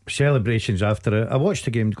achievement. Celebrations after it. I watched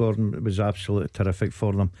the game, Gordon. It was absolutely terrific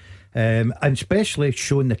for them, and especially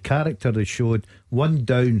showing the character they showed. One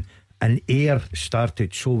down and Ayr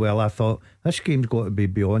started so well. I thought this game's got to be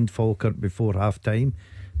beyond Falkirk before half time.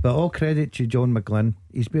 But all credit to John McGlynn.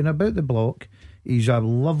 He's been about the block. He's a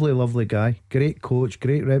lovely guy. Great coach,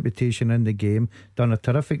 great reputation in the game. Done a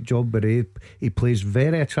terrific job with it. He plays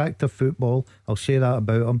very attractive football. I'll say that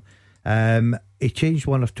about him. He changed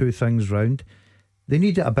one or two things round. They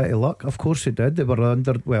needed a bit of luck. Of course they did. They were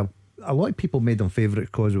under, well, a lot of people made them favourites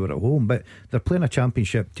because they were at home, but they're playing a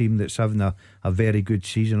championship team that's having a very good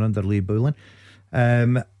season under Lee Bullen.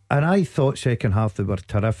 And I thought second half they were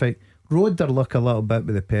terrific. Rode their luck a little bit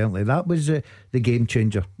with the penalty. That was the game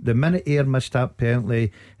changer. The minute Ayr missed that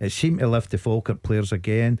penalty, it seemed to lift the Falkirk players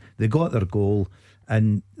again. They got their goal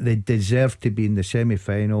and they deserve to be in the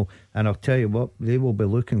semi-final. And I'll tell you what, they will be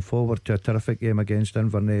looking forward to a terrific game against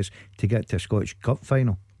Inverness to get to a Scottish Cup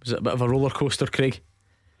final. Was it a bit of a roller coaster, Craig?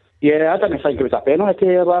 Yeah, I didn't think it was a penalty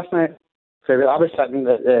here last night. So I was sitting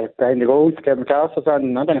behind the goal to Kevin McAllister's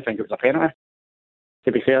and I didn't think it was a penalty,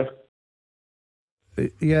 to be fair.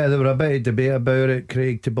 Yeah, there were a bit of debate about it,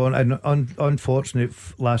 Craig, to Bon. And unfortunate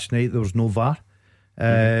last night there was no VAR,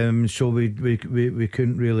 so we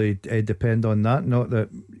couldn't really depend on that. Not that,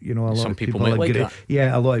 you know, a lot of people might agree. Like that.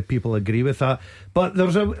 Yeah, a lot of people agree with that. But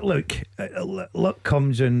there's a look. Luck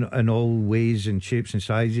comes in all ways and shapes and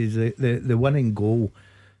sizes. The winning goal,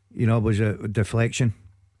 you know, was a deflection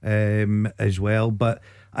as well. But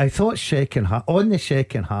I thought on the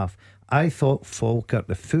second half, I thought Falkirk,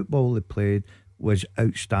 the football they played, was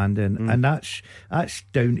outstanding, and that's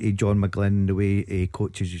down to John McGlynn, the way he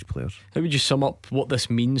coaches his players. How would you sum up what this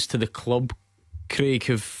means to the club, Craig,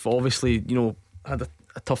 who've obviously, you know, had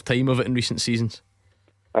a tough time of it in recent seasons?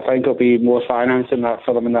 I think it'll be more financing that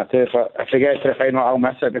for them in that too. But if they get to the final, I'll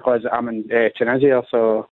miss it because I'm in Tunisia,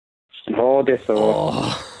 so on holiday.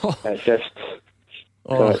 So it's just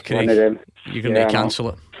Craig, one of them. You're going to cancel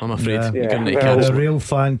it, I'm afraid. You're going to cancel a real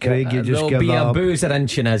fan, Craig. You just there'll give be a boozer in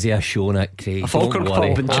Tunisia showing it, Craig. A Falkirk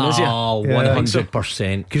pub in Tunisia. Oh,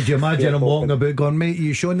 100%. Could you imagine him walking about going, mate,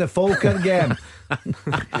 you showing the Falkirk game?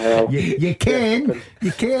 you can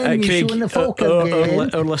you Craig, showing the Falkirk game.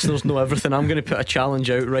 Our listeners know everything. I'm going to put a challenge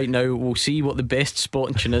out right now. We'll see what the best spot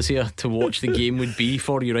in Tunisia to watch the game would be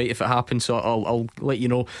for you, right, if it happens. So I'll let you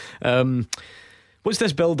know. What's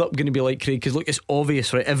this build-up going to be like, Craig? Because look, it's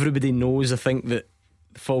obvious, right? Everybody knows, I think, that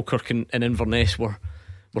Falkirk and Inverness were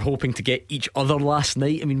hoping to get each other last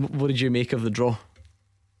night. I mean, what did you make of the draw?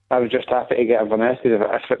 I was just happy to get Inverness, because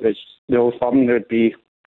if it was the old firm, there would be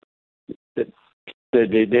they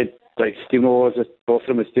like steamrollers us. Both of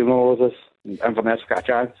them would steamrollers us, and Inverness got a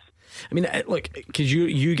chance. I mean, look, because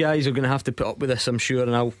you guys are going to have to put up with this, I'm sure,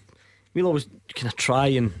 and we'll always kind of try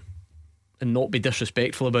and not be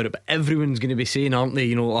disrespectful about it, but everyone's going to be saying, aren't they,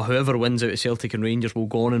 you know, whoever wins out of Celtic and Rangers will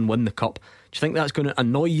go on and win the cup. Do you think that's going to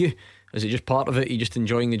annoy you? Is it just part of it? Are you just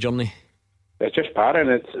enjoying the journey? It's just part of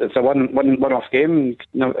it. It's a one-off game.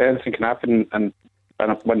 No, anything can happen in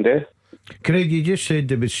one day. Craig, you just said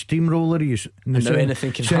there was steamroller in the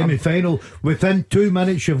semi-final. Within 2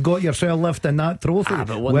 minutes you've got yourself lifting that trophy.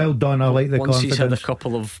 Well done, I like the once confidence. He's had a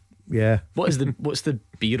couple of what's the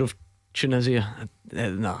beer of Tunisia? I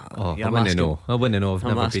wouldn't know. I've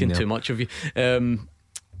never asking been there. Too much of you.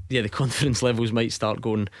 The confidence levels might start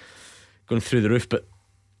going through the roof. But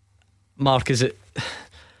Mark, is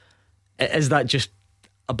that just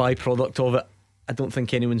a byproduct of it? I don't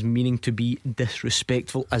think anyone's meaning to be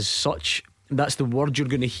disrespectful as such. That's the word you're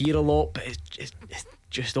going to hear a lot, but it's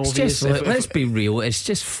just obvious. Let's be real. It's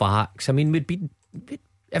just facts. I mean,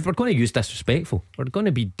 if we're going to use disrespectful, we're going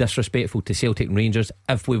to be disrespectful to Celtic and Rangers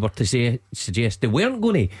if we were to suggest they weren't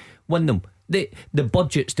going to win them. The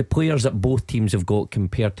budgets, the players that both teams have got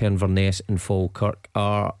compared to Inverness and Falkirk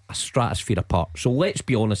are a stratosphere apart. So let's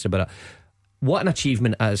be honest about it. What an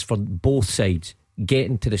achievement it is for both sides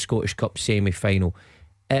getting to the Scottish Cup semi-final.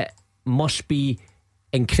 It must be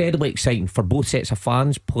incredibly exciting for both sets of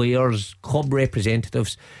fans, players, club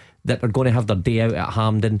representatives that are going to have their day out at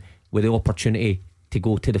Hampden with the opportunity to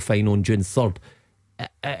go to the final on June 3rd.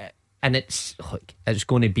 and it's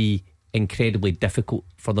going to be incredibly difficult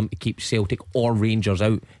for them to keep Celtic or Rangers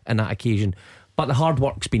out in that occasion. But the hard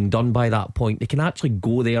work's been done by that point. They can actually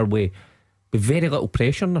go there with very little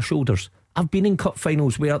pressure on their shoulders. I've been in cup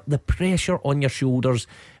finals where the pressure on your shoulders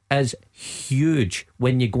is huge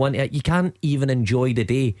when you go into it. You can't even enjoy the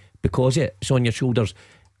day because it's on your shoulders.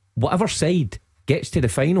 Whatever side gets to the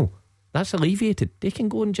final, that's alleviated. They can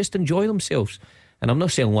go and just enjoy themselves. And I'm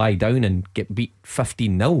not saying lie down and get beat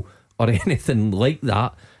 15-0 or anything like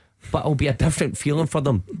that, but it'll be a different feeling for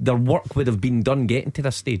them. Their work would have been done getting to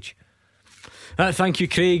this stage. Thank you,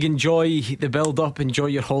 Craig. Enjoy the build up, enjoy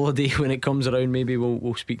your holiday when it comes around. Maybe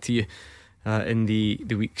we'll speak to you in the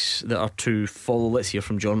weeks that are to follow. Let's hear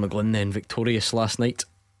from John McGlynn then. Victorious last night.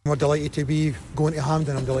 We're delighted to be going to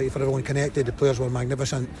Hampden. I'm delighted for everyone connected. The players were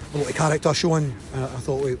magnificent. A lot of character showing. I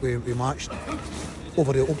thought we matched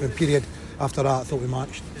over the opening period. After that, I thought we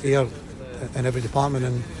matched here in every department,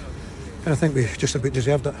 and I think we just about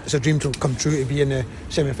deserved it. It's a dream to come true to be in the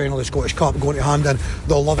semi-final of the Scottish Cup, going to Hampden.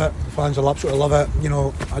 They'll love it. The fans will absolutely love it. You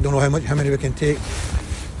know, I don't know how many we can take.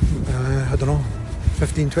 I don't know,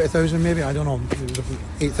 15,000-20,000 maybe. I don't know,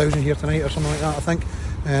 8,000 here tonight or something like that, I think.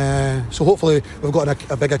 So hopefully we've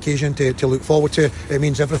got a big occasion to look forward to. It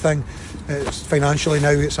means everything. It's financially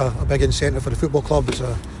now, it's a big incentive for the football club.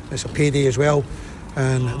 It's a payday as well,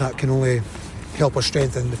 and that can only help us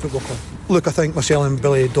strengthen the football club. Look, I think Marcel and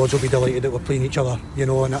Billy Dodds will be delighted that we're playing each other, you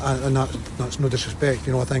know, and that's no disrespect.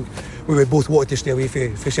 You know, I think we both wanted to stay away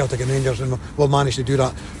for Celtic and Rangers, and we'll manage to do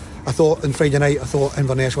that. I thought on Friday night,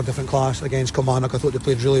 Inverness were a different class against Kilmarnock. I thought they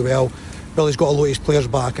played really well. Billy's got a lot of his players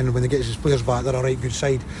back, and when he gets his players back, they're a right good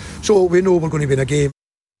side. So we know we're going to be in a game.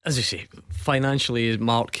 As you say, financially,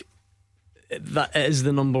 Mark, that is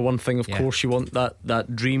the number one thing. Of course you want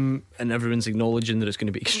that dream, and everyone's acknowledging that it's going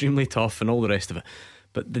to be extremely tough and all the rest of it.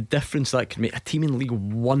 But the difference that can make a team in League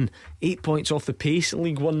One, 8 points off the pace in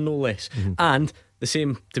League One, no less. And the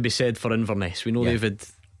same to be said for Inverness. We know they've had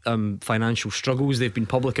financial struggles. They've been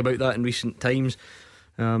public about that in recent times.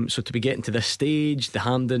 So to be getting to this stage, the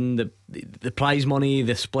Hampden, the prize money,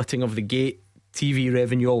 the splitting of the gate, TV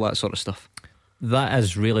revenue, all that sort of stuff. That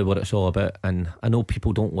is really what it's all about. And I know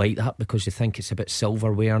people don't like that because they think it's about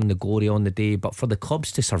silverware and the glory on the day, but for the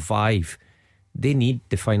clubs to survive, they need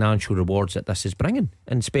the financial rewards that this is bringing,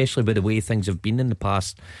 and especially with the way things have been in the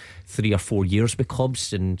past 3 or 4 years with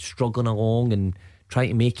clubs and struggling along and trying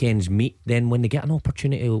to make ends meet. Then when they get an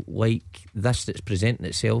opportunity like this that's presenting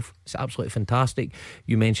itself, it's absolutely fantastic.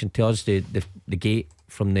 You mentioned to us the gate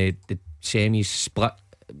from the semis split,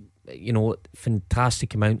 you know,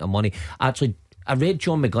 fantastic amount of money. Actually, I read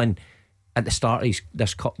John McGlynn at the start of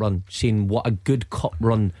this cup run saying what a good cup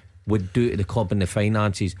run would do to the club and the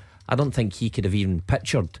finances. I don't think he could have even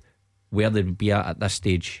pictured where they would be at this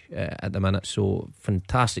stage at the minute. So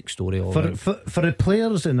fantastic story all around. For the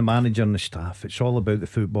players and the manager and the staff, it's all about the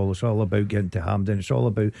football. It's all about getting to Hampden. It's all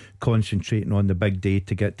about concentrating on the big day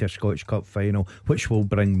to get to a Scottish Cup final, which will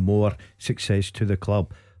bring more success to the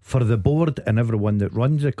club. For the board and everyone that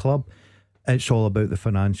runs the club, it's all about the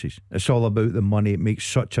finances. It's all about the money. It makes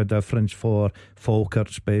such a difference for Falkirk,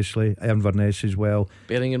 especially Inverness as well.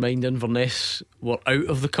 Bearing in mind Inverness were out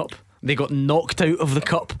of the cup, they got knocked out of the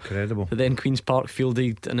cup. Incredible. But then Queen's Park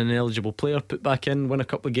fielded an ineligible player, put back in, win a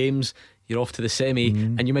couple of games, you're off to the semi,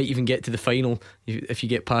 and you might even get to the final if you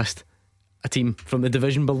get past a team from the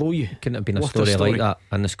division below you. Couldn't have been a story like that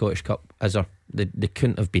in the Scottish Cup, is there? They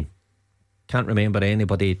couldn't have been. Can't remember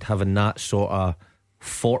anybody having that sort of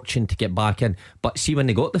fortune to get back in. But see, when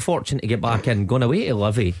they got the fortune to get back in, going away to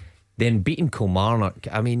Livy, then beating Kilmarnock,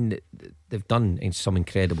 I mean, they've done some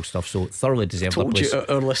incredible stuff. So thoroughly deserved their place. Told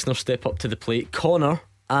you our listeners step up to the plate. Connor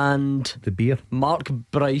and the beer Mark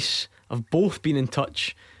Bryce have both been in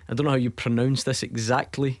touch. I don't know how you pronounce this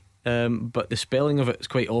exactly, but the spelling of it is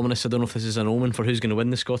quite ominous. I don't know if this is an omen for who's going to win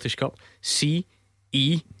the Scottish Cup.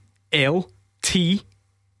 C-E-L-T-I-A.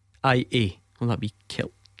 Will that be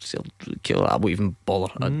Kilt? I won't even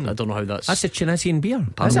bother. I don't know how that's a Tunisian beer,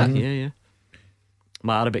 is it? Yeah.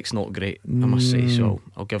 My Arabic's not great, I must say, so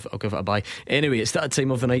I'll give it a bye. Anyway, it's that time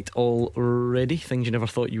of the night already. Things you never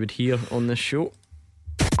thought you would hear on this show.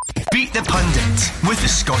 Beat the Pundit with the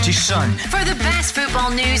Scottish Sun. For the best football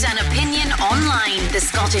news and opinion online,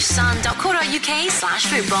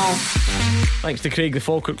 thescottishsun.co.uk/football. Thanks to Craig, the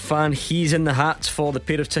Falkirk fan. He's in the hat for the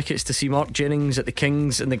pair of tickets to see Mark Jennings at the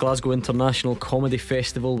Kings and the Glasgow International Comedy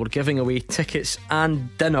Festival. We're giving away tickets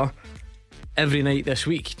and dinner every night this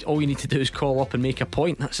week. All you need to do is call up and make a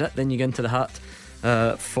point. That's it. Then you get into the hat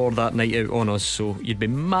for that night out on us. So you'd be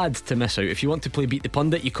mad to miss out. If you want to play Beat the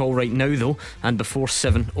Pundit, you call right now though, and before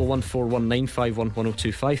 7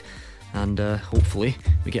 01419511025. and hopefully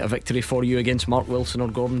we get a victory for you against Mark Wilson or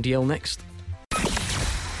Gordon Dalziel next.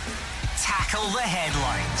 Tackle the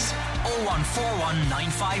headlines. 0141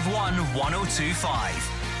 951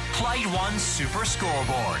 1025. Clyde 1 Super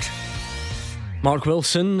Scoreboard. Mark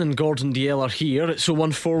Wilson and Gordon Dalziel are here. It's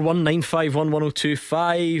 0141 951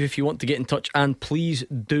 1025 if you want to get in touch, and please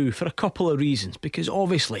do, for a couple of reasons. Because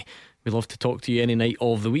obviously we love to talk to you any night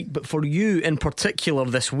of the week, but for you in particular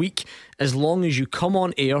this week, as long as you come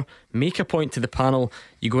on air, make a point to the panel,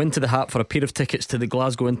 you go into the hat for a pair of tickets to the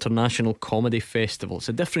Glasgow International Comedy Festival. It's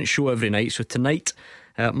a different show every night. So tonight,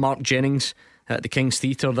 Mark Jennings at the King's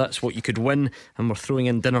Theatre, that's what you could win, and we're throwing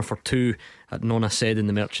in dinner for two at Nonna Said in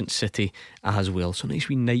the Merchant City as well. So nice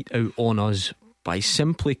wee night out on us by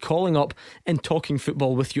simply calling up and talking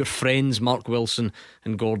football with your friends Mark Wilson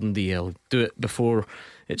and Gordon Dalziel. Do it before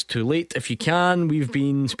it's too late if you can. We've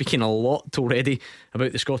been speaking a lot already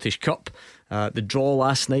about the Scottish Cup, the draw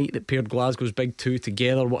last night that paired Glasgow's big two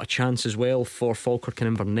together. What a chance as well for Falkirk and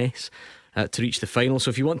Inverness to reach the final. So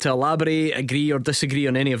if you want to elaborate, agree or disagree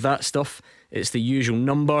on any of that stuff, it's the usual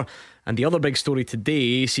number. And the other big story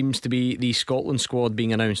today seems to be the Scotland squad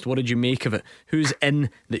being announced. What did you make of it? Who's in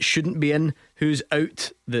that shouldn't be in? Who's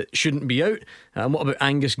out that shouldn't be out? And what about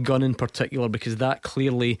Angus Gunn in particular? Because that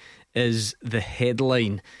clearly is the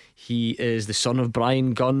headline. He is the son of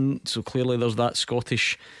Brian Gunn, so clearly there's that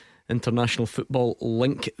Scottish international football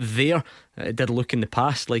link there. It did look in the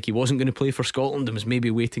past like he wasn't going to play for Scotland and was maybe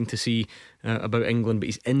waiting to see about England, but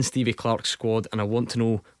he's in Stevie Clarke's squad, and I want to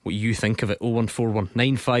know what you think of it. 0141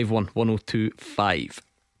 951 1025.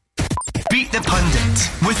 Beat the Pundit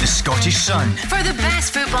with the Scottish Sun. For the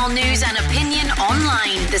best football news and opinion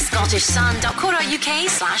online,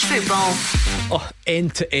 thescottishsun.co.uk/football. Oh,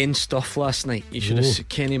 end-to-end stuff last night. You should have seen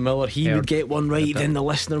Kenny Miller. He would get one right, then the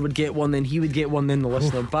listener would get one, then he would get one, then the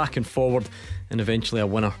listener, back and forward, and eventually a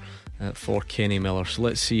winner for Kenny Miller. So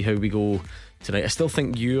let's see how we go tonight. I still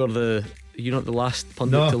think you're not the last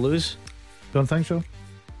pundit to lose. Don't think so.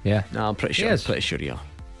 Yeah. No, I'm pretty sure. Yes. I'm pretty sure you are.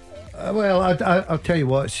 Well, I'll tell you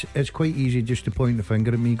what, it's quite easy just to point the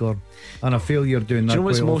finger at me, Gordon, and I feel you're doing that. Do you know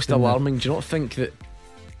what's quite most often. alarming? Do you not think that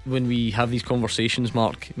when we have these conversations,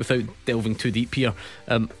 Mark, without delving too deep here,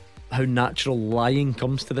 how natural lying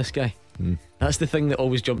comes to this guy? That's the thing that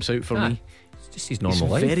always jumps out for me. It's just his normal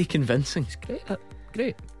life. Very convincing. It's great.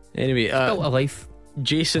 Great. Anyway, Built a life.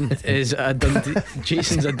 Jason is a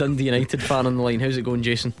Jason's a Dundee United fan on the line. How's it going,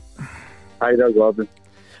 Jason? Hi there, Gordon.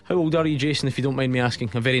 How old are you, Jason, if you don't mind me asking?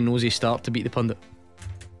 A very nosy start to Beat the Pundit.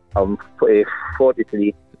 I'm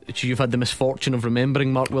 43. So you've had the misfortune of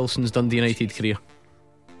remembering Mark Wilson's Dundee United career.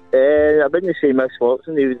 I wouldn't say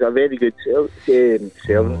misfortune. He was a very good servant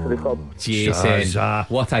for the club. Jason,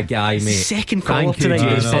 what a guy, mate. Second caller Thank you, tonight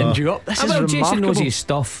to Jason. send you up. This is remarkable. Jason knows his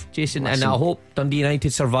stuff, Jason. Listen. And I hope Dundee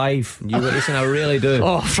United survive. You listen, I really do.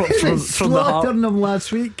 Oh, from the heart. slaughtering them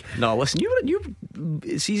last week. No, listen,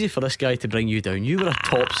 it's easy for this guy to bring you down. You were a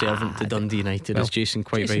top servant to Dundee United, as Jason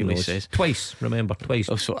quite Jason rightly knows. says. Twice, remember, twice.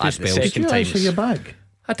 Oh, so Two at the spells. second Did you time actually get back?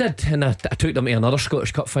 I did, and I took them to another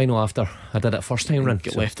Scottish Cup final after I did it first time round.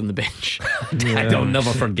 Get left on the bench. I'll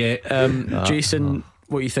never forget. Jason,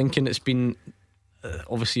 what are you thinking? It's been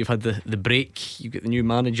obviously you've had the break, you get the new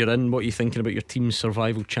manager in. What are you thinking about your team's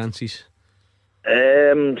survival chances?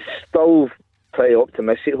 Still pretty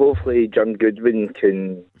optimistic. Hopefully John Goodwin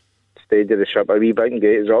can steady the ship a wee bit and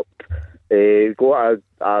get us up. Got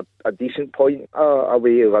a decent point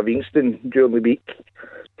away at Livingston during the week,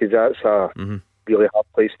 because that's a really hard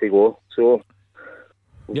place to go. So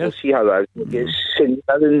we'll see how that is. It's St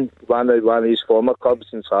Mirren, one of his former clubs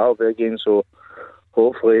in Saturday again, so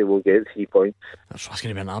hopefully we'll get 3 points. That's going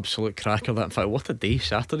to be an absolute cracker. That, in fact, what a day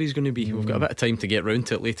Saturday's going to be. We've got a bit of time to get round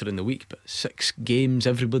to it later in the week, but 6 games,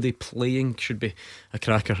 everybody playing, should be a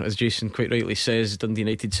cracker. As Jason quite rightly says, Dundee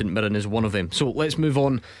United St Mirren is one of them. So let's move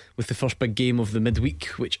on with the first big game of the midweek,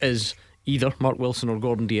 which is either Mark Wilson or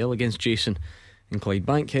Gordon Dalziel against Jason in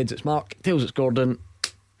Clyde. Heads it's Mark, tails it's Gordon.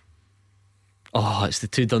 Oh, it's the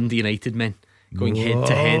two Dundee United men going head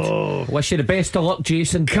to head. Wish you the best of luck,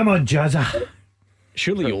 Jason. Come on, Jazza.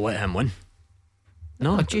 Surely you'll let him win.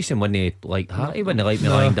 No, Jason wouldn't like that. He wouldn't like me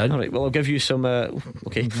lying down. Alright, well I'll give you some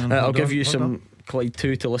I'll give you some Clyde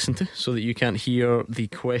 2 to listen to, so that you can't hear the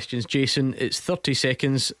questions. Jason, it's 30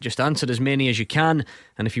 seconds. Just answer as many as you can,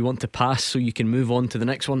 and if you want to pass so you can move on to the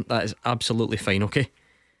next one, that is absolutely fine. Okay,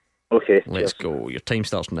 let's go. Your time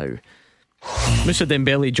starts now. Moussa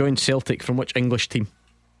Dembele joined Celtic from which English team?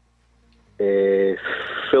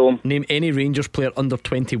 Fulham. Name any Rangers player under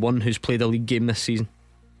 21 who's played a league game this season.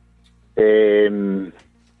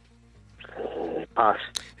 Pass.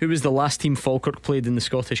 Who was the last team Falkirk played in the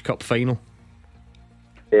Scottish Cup final?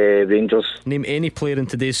 Rangers. Name any player in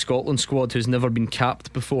today's Scotland squad who's never been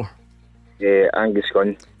capped before. Angus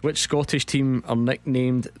Gunn. Which Scottish team are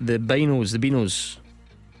nicknamed the Binos? The Beanos.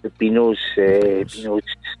 The Beanos. Beanos.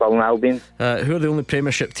 Stirling Albion. Who are the only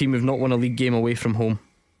Premiership team who've not won a league game away from home?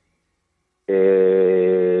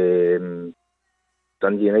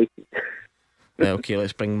 Dundee United. Okay,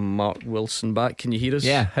 let's bring Mark Wilson back. Can you hear us?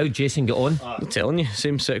 Yeah, how'd Jason get on? I'm telling you,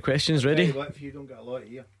 same set of questions. Ready? What if you don't get a lot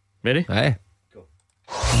here? Ready? Aye.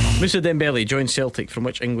 Musa Dembele joined Celtic from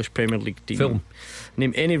which English Premier League team? Fulham.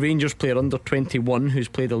 Name any Rangers player under 21 who's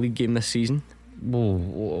played a league game this season.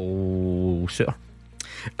 Suter.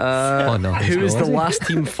 No, who is the last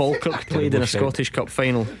team Falkirk played in a Scottish Cup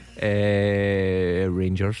final?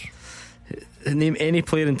 Rangers. Name any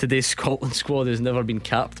player in today's Scotland squad who's never been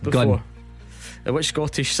capped before. Which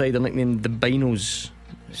Scottish side are nicknamed the Binos?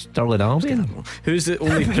 Stirling Albion. Who's the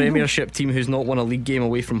only Premiership team who's not won a league game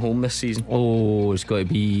away from home this season? It's got to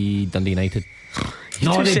be Dundee United.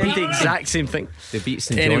 You said the exact same thing. They beat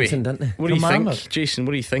St Johnson, didn't they? What do you think, Jason?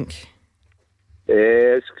 What do you think?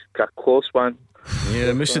 It's a close one.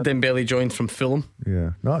 Yeah, Musa Dembele joined from Fulham.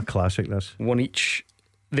 Yeah, not a classic. This one each.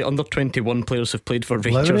 The under 21 players have played for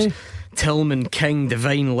Rangers. Lowry? Tillman, King,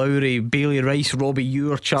 Devine, Lowry, Bailey Rice, Robbie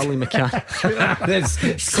Ewer, Charlie McCann. There's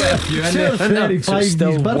quite a few in there. So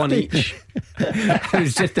still one each. It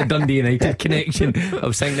was just a Dundee United connection. I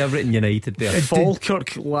was saying everything United there.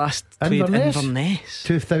 Falkirk last played Inverness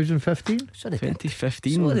 2015.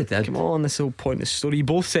 2015. So they did. Come on, this whole point of the story. You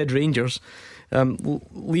both said Rangers.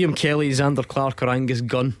 Liam Kelly, Xander Clark or Angus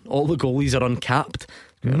Gunn, all the goalies are uncapped.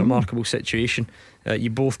 A remarkable situation.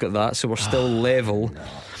 You both got that, so we're still level. Do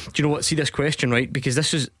you know what? See this question, right? Because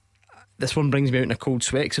this one brings me out in a cold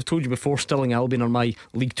sweat. Because I've told you before, Stirling Albion are my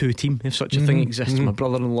League 2 team, if such a thing exists. My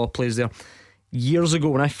brother-in-law plays there. Years ago,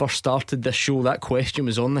 when I first started this show, that question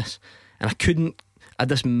was on this, and I had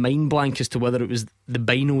this mind blank as to whether it was the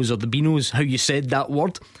Binos or the Beanos, how you said that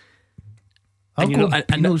word.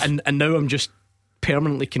 And now I'm just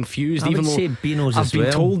permanently confused. I even would though say Beanos I've as been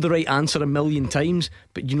well. told the right answer a million times,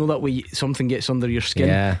 but you know that way something gets under your skin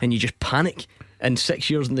and you just panic. And 6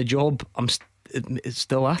 years in the job, it's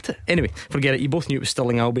still at it. Anyway, forget it. You both knew it was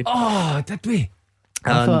Stirling Albion. Oh, did we?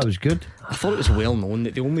 I thought it was good. I thought it was well known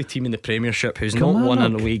that the only team in the Premiership who's not won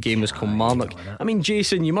an away game was Kilmarnock. I mean,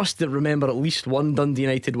 Jason, you must remember at least one Dundee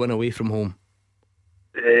United win away from home.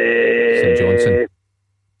 St Johnson.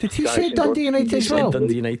 Did he say Dundee United as well?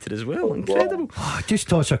 Dundee United as well. Incredible. Just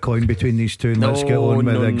toss a coin between these two and let's get on with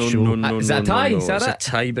the show. Is that a tie? Is that it's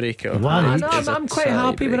a tiebreaker. I'm quite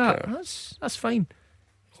happy with that. That's fine.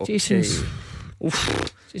 Okay. Jason's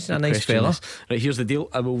a nice fella. Right, here's the deal.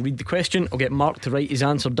 I will read the question. I'll get Mark to write his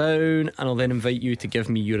answer down, and I'll then invite you to give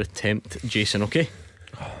me your attempt, Jason. Okay?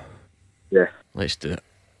 Yeah. Let's do it.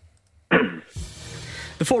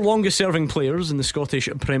 The 4 longest serving players in the Scottish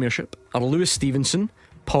Premiership are Lewis Stevenson,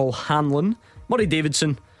 Paul Hanlon, Murray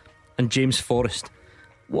Davidson and James Forrest.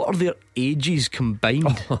 What are their ages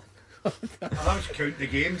combined? I was counting the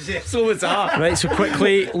games there. So was that. Right, so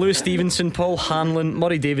quickly, Lewis Stevenson, Paul Hanlon,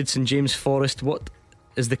 Murray Davidson, James Forrest. What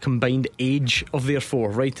is the combined age of their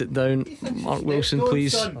 4? Write it down. Mark Wilson,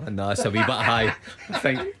 please. No, it's a wee bit high.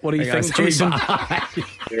 What do you think, Jason?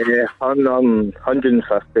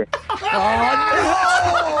 150.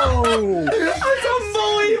 Oh, That's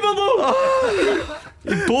unbelievable.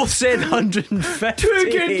 you both said 150. Two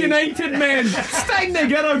good United men. Sting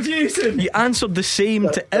together, Jason. You answered the same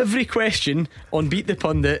to every question on Beat the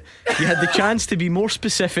Pundit. You had the chance to be more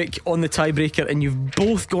specific on the tiebreaker, and you've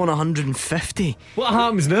both gone 150. What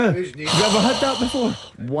happens now? Have you ever had that before?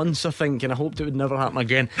 Once, I think, and I hoped it would never happen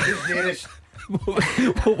again.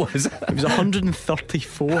 What was it? It was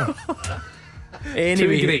 134.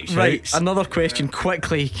 Anyway, right, another question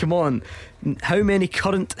quickly. Come on. How many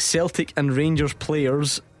current Celtic and Rangers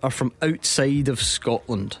players are from outside of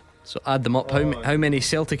Scotland? So add them up. How many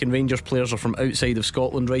Celtic and Rangers players are from outside of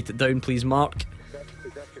Scotland? Write it down, please, Mark.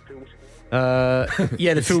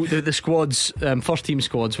 Yeah, the squads, first team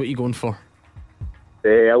squads. What are you going for?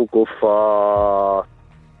 I'll go for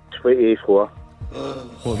 24.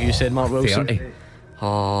 What have you said, Mark Wilson? 30.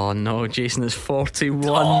 Oh no, Jason, it's 41.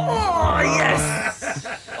 Oh yes.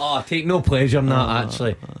 Oh, take no pleasure in that.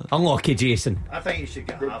 Actually, unlucky, Jason. I think he should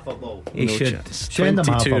get half a ball. He should. Chance. Send them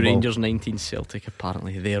half a 22 ball. Rangers, 19 Celtic.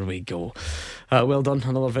 Apparently, there we go. Well done,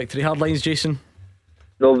 another victory. Hard lines, Jason.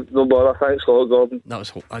 No bother. Thanks a lot, Gordon. That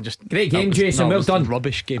was Great game, Jason. Well done.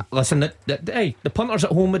 Rubbish game. Listen, the punters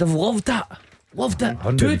at home would have loved that. Loved it.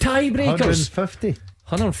 100 2 tiebreakers. 150.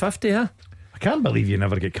 150, huh? I can't believe you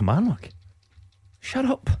never get Kilmarnock. Shut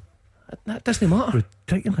up. That doesn't matter.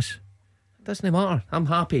 Ridiculous. Doesn't matter. I'm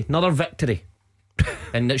happy. Another victory.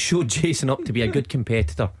 and it showed Jason up to be a good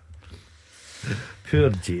competitor. Poor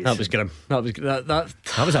Jason. That was grim.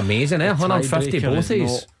 That was amazing, 150 both.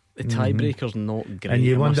 The tiebreaker's not great. And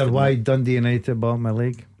you wonder why Dundee United bought my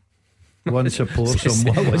league. One supports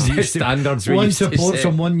him. What was his standards? One supports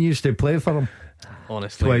him. One used to play for him.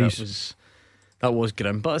 Honestly, twice. That was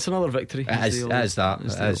grim, but it's another victory. It is.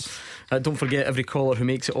 Don't forget, every caller who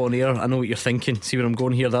makes it on air, I know what you're thinking. See where I'm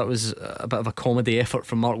going here? That was a bit of a comedy effort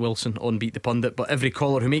from Mark Wilson on Beat the Pundit. But every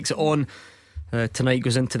caller who makes it on tonight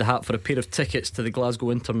goes into the hat for a pair of tickets to the Glasgow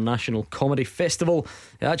International Comedy Festival.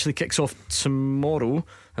 It actually kicks off tomorrow.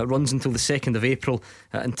 It runs until the 2nd of April,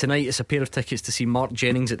 and tonight it's a pair of tickets to see Mark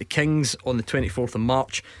Jennings at the Kings on the 24th of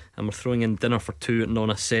March, and we're throwing in dinner for two at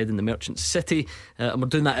Nonna Said in the Merchant City, and we're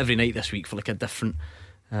doing that every night this week for like a different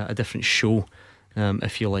show,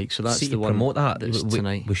 if you like. So that's the one. Promote that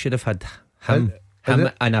tonight. We should have had him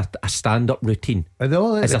and a stand-up routine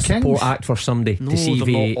as a support act for somebody to see.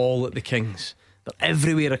 They're not all at the Kings. They're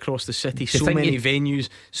everywhere across the city. So many venues,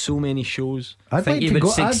 so many shows. I think you would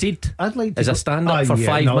succeed. I'd like to as a stand-up for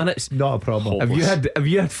 5 minutes. Not a problem. Have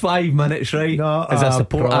you had 5 minutes, right? As a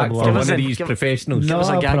support act for one of these professionals.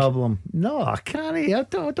 Not a problem. No, I can't. I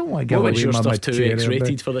don't want to give away your my stuff too material,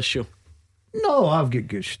 X-rated for this show? No, I've got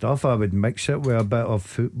good stuff. I would mix it with a bit of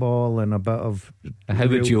football and a bit of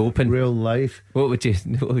would you open real life? What would you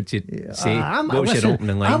say? What's your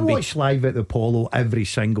opening line? I watch live at the Polo every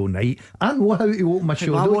single night. I know how to open my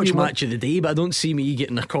show. I watch Match of the Day, but I don't see me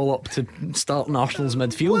getting a call up to start in Arsenal's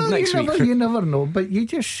midfield next week. You never know, but you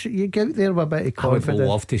get out there with a bit of confidence. I would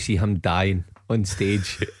love to see him dying on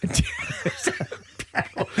stage.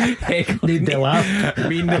 Need to laugh.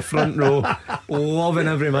 Me in the front row, loving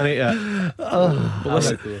every minute.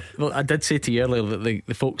 Well, I did say to you earlier that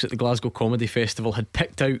the folks at the Glasgow Comedy Festival had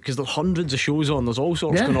picked out, because there are hundreds of shows on, there's all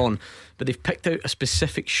sorts going on, but they've picked out a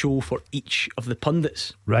specific show for each of the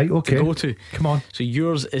pundits. Right, okay. To go to. Come on. So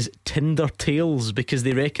yours is Tinder Tales, because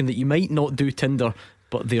they reckon that you might not do Tinder,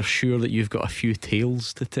 but they're sure that you've got a few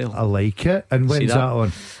tales to tell. I like it. And when's that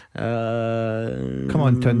on? Come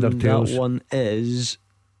on, Tinder Tales. That one is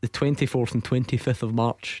the 24th and 25th of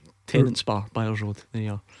March, Tenants Bar, Byers Road. There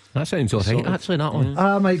you are. That sounds alright, actually, that one.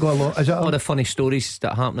 I might go along. Is it all the funny stories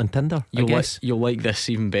that happen on Tinder? You'll like this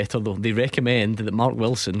even better though. They recommend that Mark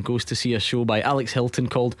Wilson goes to see a show by Alex Hilton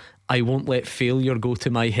called I Won't Let Failure Go to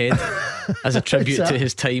My Head, as a tribute to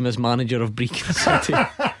his time as manager of Brecon City.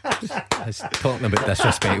 It's talking about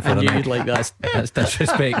disrespectful. You'd like that. That's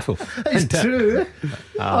disrespectful. It's true.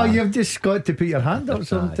 You've just got to put your hand up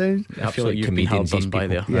sometimes. I feel like you've been hard done by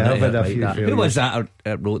there. Yeah, I've had a few. Who was that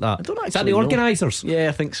wrote that? I don't Is that the organisers? Yeah,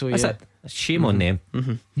 I think so. Yeah. Is it? Shame on them.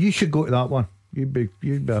 You should go to that one. You'd be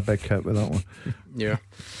a big hit with that one. Yeah.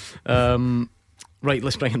 Right,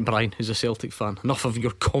 let's bring in Brian, who's a Celtic fan. Enough of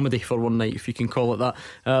your comedy for one night, if you can call it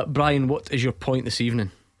that. Brian, what is your point this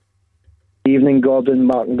evening? Evening, Gordon,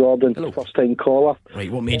 Martin Gordon. Hello. First time caller.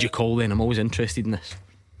 Right, what made you call then? I'm always interested in this.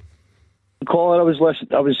 Caller, I was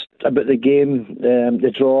about the game,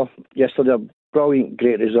 the draw yesterday. A brilliant,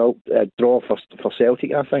 great result. Draw for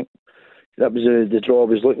Celtic, I think. That was the draw I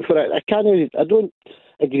was looking for. I don't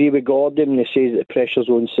agree with Gordon when he says that the pressure's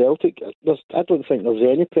on Celtic. I don't think there's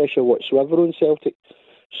any pressure whatsoever on Celtic.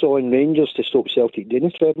 So on Rangers to stop Celtic doing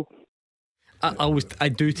the treble. I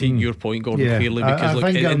do take your point, Gordon, clearly, because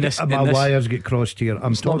I think my wires get crossed here.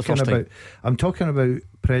 I'm talking about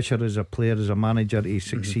pressure as a player, as a manager, to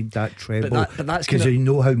succeed that treble, because I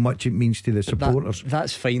know how much it means to the supporters.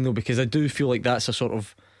 That's fine though, because I do feel like that's a sort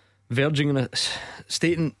of verging on a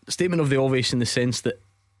statement of the obvious, in the sense that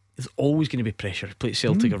there's always going to be pressure to play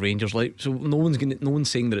Celtic or Rangers, so no one's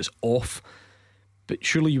saying that it's off. But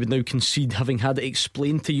surely you would now concede, having had it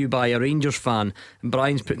explained to you by a Rangers fan, and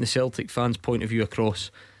Brian's putting the Celtic fans' point of view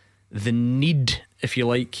across, the need, if you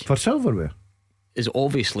like, for silverware is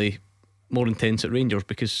obviously more intense at Rangers,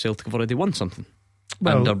 because Celtic have already won something,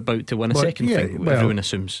 and are about to win a second thing. Everyone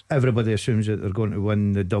assumes. Everybody assumes that they're going to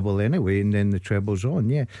win the double anyway, and then the treble's on.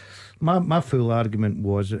 Yeah, my full argument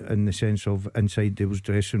was in the sense of inside those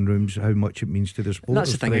dressing rooms, how much it means to the supporters.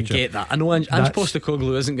 That's the thing. Pressure. I get that. I know Ange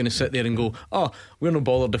Postecoglou isn't going to sit there and go, "Oh, we're not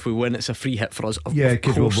bothered if we win. It's a free hit for us." Of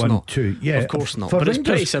course we've won 2. Yeah, of course not. But Rangers, it's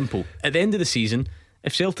pretty simple. At the end of the season,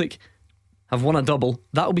 if Celtic have won a double,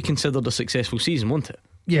 that will be considered a successful season, won't it?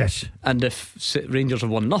 Yes. And if Rangers have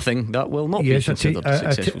won nothing, that will not be considered a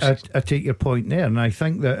successful season. I take your point there, and I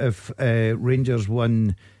think that if Rangers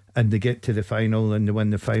won and they get to the final and they win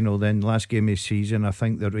the final, then last game of the season, I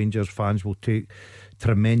think the Rangers fans will take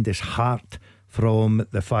tremendous heart from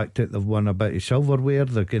the fact that they've won a bit of silverware.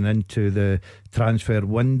 They're going into the transfer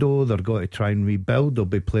window. They're going to try and rebuild. There'll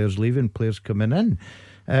be players leaving, players coming in.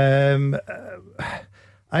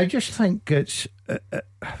 I just think it's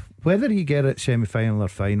whether you get it semi-final or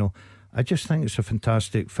final, I just think it's a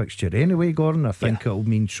fantastic fixture anyway, Gordon. I think it'll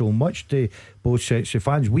mean so much to both sets of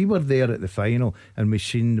fans. We were there at the final and we've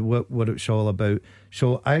seen what it's all about.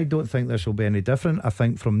 So I don't think this will be any different. I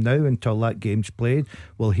think from now until that game's played,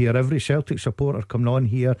 we'll hear every Celtic supporter coming on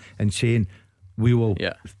here and saying we will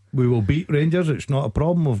beat Rangers. It's not a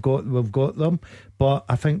problem. We've got them. But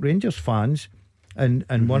I think Rangers fans, and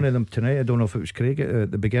one of them tonight, I don't know if it was Craig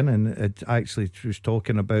at the beginning, it actually was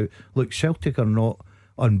talking about, look, Celtic are not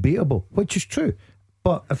unbeatable, which is true,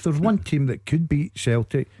 but if there's one team that could beat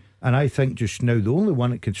Celtic, and I think just now the only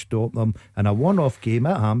one that could stop them in a one-off game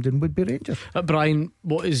at Hampden would be Rangers. Brian,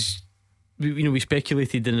 what is, we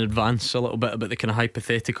speculated in advance a little bit about the kind of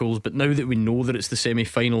hypotheticals, but now that we know that it's the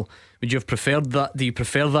semi-final, would you have preferred that? Do you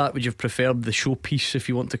prefer that? Would you have preferred the showpiece, if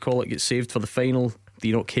you want to call it, get saved for the final? Do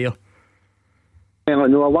you not care?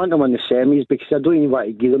 No, I want them on the semis because I don't even want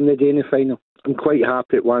to give them the day in the final. I'm quite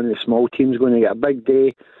happy that one of the small teams going to get a big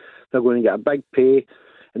day, they're going to get a big pay,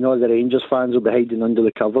 and all the Rangers fans will be hiding under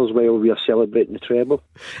the covers while we are celebrating the treble.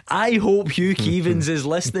 I hope Hugh Keevins is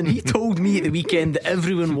listening. He told me at the weekend that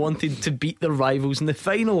everyone wanted to beat their rivals in the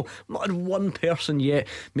final. Not had one person yet.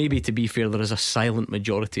 Maybe, to be fair, there is a silent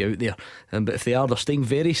majority out there, but if they are, they're staying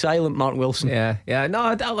very silent. Mark Wilson. Yeah.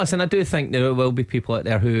 No, listen, I do think there will be people out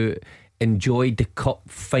there who enjoyed the cup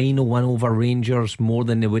final win over Rangers more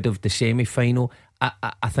than they would have the semi-final.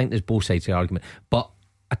 I think there's both sides of the argument, but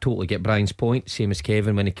I totally get Brian's point, same as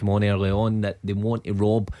Kevin when he came on early on, that they want to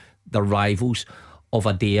rob their rivals of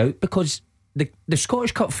a day out, because the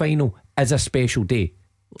Scottish Cup final is a special day.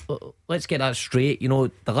 Let's get that straight. You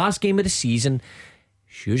know, the last game of the season,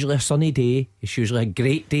 it's usually a sunny day, it's usually a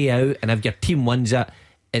great day out, and if your team wins it,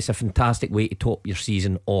 it's a fantastic way to top your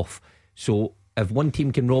season off. So if one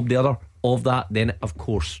team can rob the other of that, then of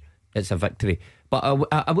course it's a victory. But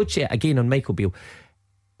I would say again on Michael Beale,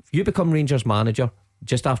 if you become Rangers manager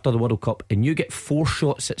just after the World Cup and you get 4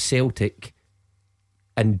 shots at Celtic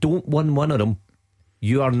and don't win one of them,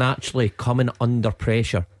 you are naturally coming under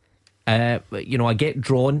pressure. You know, I get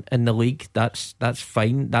drawn in the league, that's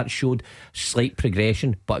fine, that showed slight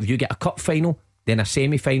progression. But if you get a cup final, then a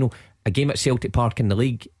semi-final, a game at Celtic Park in the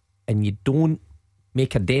league, and you don't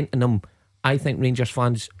make a dent in them, I think Rangers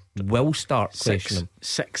fans will start questioning.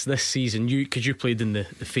 6 this season. Because you played in the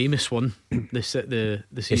famous one, the season.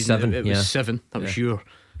 It was 7. That was your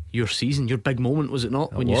season, your big moment, was it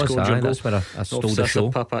not? When you scored your goal. That's where I stole the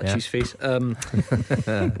show. Papachi's face. I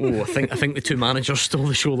think the two managers stole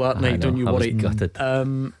the show that night. Don't you worry. I was gutted.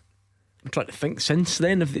 I'm trying to think. Since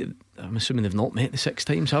then, I'm assuming they've not met the 6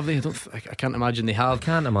 times, have they? I can't imagine they have. I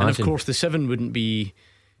can't imagine. And of course, the 7 wouldn't be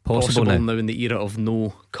possible now in the era of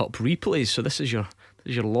no cup replays. So this is your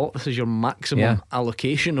lot. This is your maximum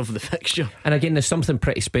allocation of the fixture. And again, there's something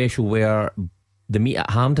pretty special where they meet at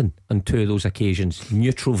Hampden on 2 of those occasions.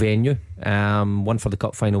 Neutral venue, one for the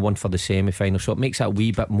cup final, one for the semi-final. So it makes it a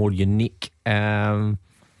wee bit more unique. So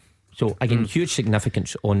again, huge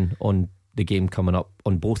significance on the game coming up,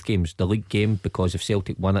 on both games. The league game, because if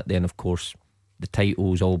Celtic won it, then of course the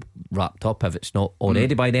title's all wrapped up, if it's not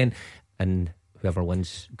already by then. And whoever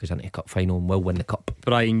wins goes into a cup final and will win the cup.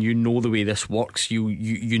 Brian, you know the way this works.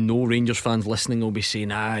 You know Rangers fans listening will be saying,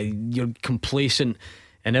 you're complacent,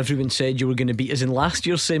 and everyone said you were going to beat us in last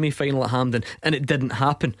year's semi-final at Hampden and it didn't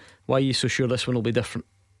happen. Why are you so sure this one will be different?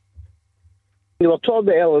 We were talking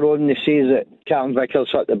about earlier on, they say that Captain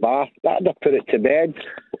Vickers at the bar. That'd have put it to bed.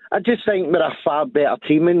 I just think we're a far better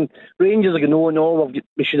team, and Rangers are going, no,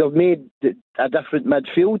 we should have made a different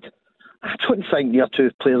midfield. I don't think their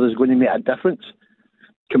 2 players is going to make a difference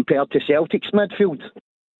compared to Celtic's midfield.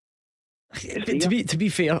 To be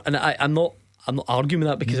fair, and I'm not arguing with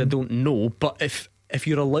that because I don't know, but if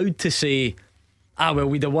you're allowed to say,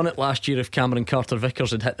 we'd have won it last year if Cameron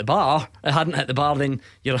Carter-Vickers had hit the bar, it hadn't hit the bar, then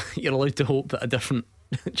you're allowed to hope that a different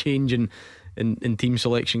change in team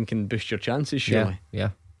selection can boost your chances, surely. Yeah.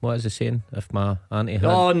 What is it saying? If my auntie had...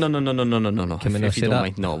 Oh, no. If you don't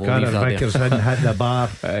mind. No, we'll leave that Vickers hadn't hit the bar.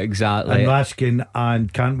 Exactly. And Raskin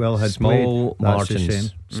and Cantwell had small played.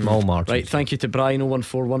 Margins. Small margins. Right, thank you to Brian.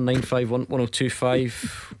 01419511025.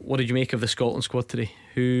 What did you make of the Scotland squad today?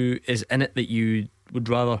 Who is in it that you would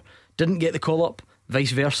rather didn't get the call up? Vice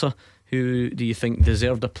versa. Who do you think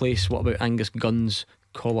deserved a place? What about Angus Gunn's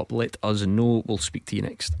call up? Let us know. We'll speak to you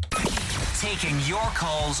next. Taking your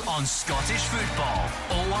calls on Scottish football.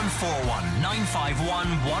 0141 951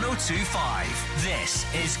 1025. This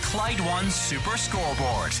is Clyde One Super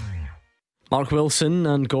Scoreboard. Mark Wilson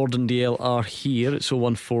and Gordon Dalziel are here. It's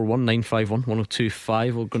 0141 951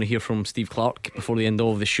 1025. We're going to hear from Steve Clarke before the end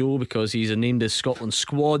of the show because he's named his Scotland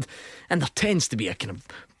squad, and there tends to be a kind of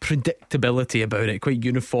predictability about it, quite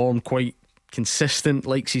uniform, quite consistent,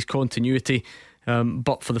 likes his continuity.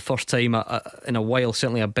 But for the first time in a while,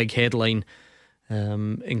 certainly a big headline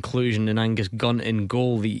inclusion in Angus Gunn in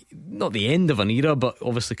goal. Not the end of an era, but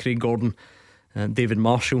obviously Craig Gordon, David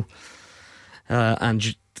Marshall,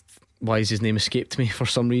 and why has his name escaped me for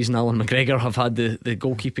some reason, Alan McGregor have had the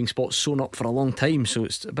goalkeeping spot sewn up for a long time. So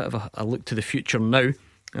it's a bit of a look to the future now.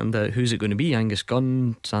 And who's it going to be? Angus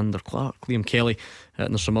Gunn, Sander Clark, Liam Kelly,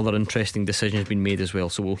 and there's some other interesting decisions being made as well.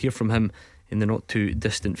 So we'll hear from him in the not too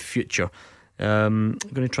distant future. I'm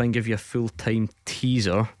going to try and give you a full-time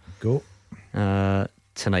teaser. Go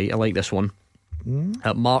tonight. I like this one.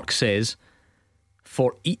 Mark says,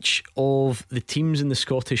 for each of the teams in the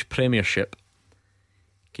Scottish Premiership,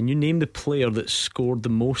 can you name the player that scored the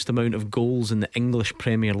most amount of goals in the English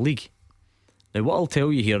Premier League? Now what I'll tell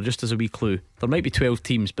you here, just as a wee clue, there might be 12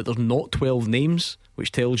 teams, but there's not 12 names,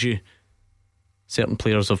 which tells you certain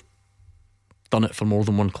players have done it for more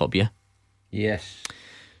than one club. Yeah. Yes.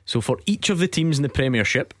 So for each of the teams in the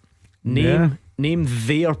Premiership, name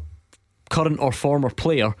their current or former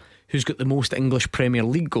player who's got the most English Premier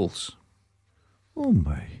League goals. Oh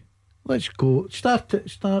my. Let's go. Start.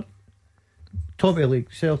 Top of the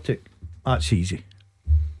league, Celtic. That's easy.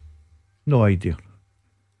 No idea.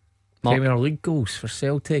 Mark? Premier League goals for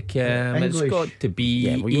Celtic. It's got to be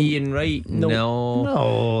Ian Wright.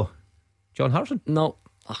 No. John Harrison. No.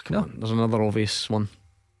 Oh, come on. There's another obvious one.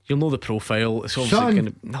 You'll know the profile. It's obviously going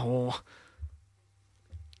to. No.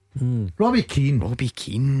 Robbie Keane. Robbie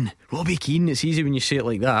Keane. It's easy when you say it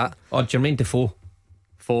like that. Oh, Jermaine Defoe.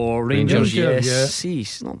 For Rangers, yes. Yeah. See,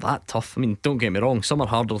 it's not that tough. I mean, don't get me wrong, some are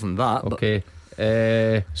harder than that. Okay.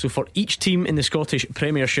 So for each team in the Scottish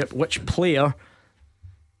Premiership, which player,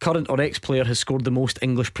 current or ex-player, has scored the most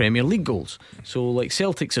English Premier League goals? So like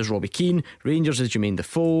Celtic says Robbie Keane, Rangers is Jermaine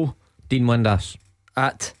Defoe. Dean Windass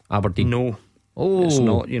At Aberdeen. No. Oh, it's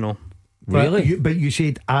not, you know. Really? But you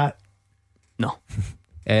said at. No.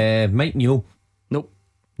 Mike Newell. Nope.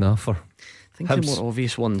 No, for I think the more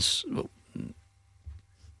obvious ones.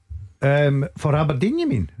 For Aberdeen, you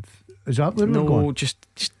mean? Is that where we're going? No, just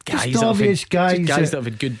guys. Just obvious guys that have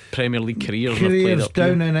had good Premier League careers. Careers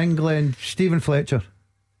down in England. Stephen Fletcher.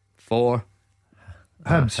 For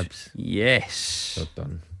Hibs. Yes.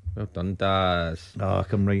 Well done, Daz. I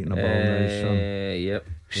can write in a ball now, son.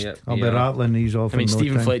 Yep. I'll be rattling these off. I mean, in no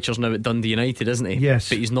Stephen time. Fletcher's now at Dundee United, isn't he? Yes.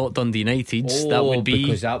 But he's not Dundee United. That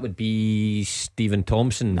would be Stephen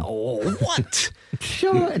Thompson. Oh, what?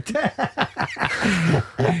 Shut it.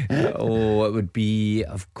 It would be,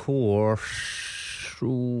 of course.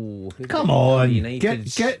 Come on,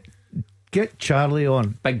 get Charlie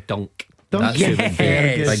on. Big Dunk.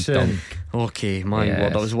 Big Dunk. Okay, my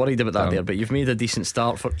word, I was worried about that there, but you've made a decent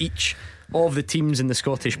start. For each of the teams in the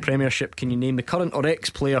Scottish Premiership, can you name the current or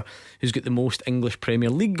ex-player who's got the most English Premier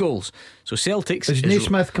League goals? So Celtic's is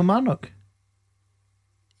Naismith Kilmarnock?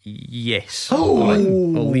 Yes. Oh, right,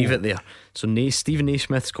 I'll leave it there. So Stephen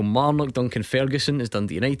Naismith's Kilmarnock, Duncan Ferguson is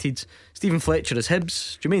Dundee United, Stephen Fletcher is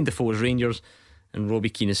Hibs, Jermaine Defoe is Rangers, and Robbie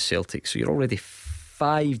Keane is Celtic. So you're already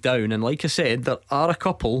 5 down, and like I said, there are a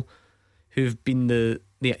couple who've been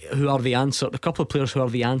who are the answer. A couple of players who are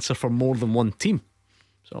the answer for more than one team.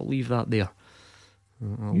 So I'll leave that there.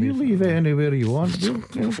 You leave it anywhere you want.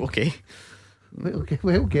 Okay. We'll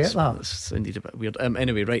get that. That sounded a bit weird.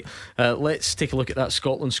 Anyway, right. Let's take a look at that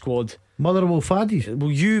Scotland squad. Motherwell Faddies.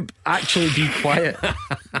 Will you actually be quiet?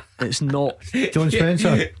 It's not. John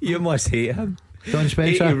Spencer. You must hate him. John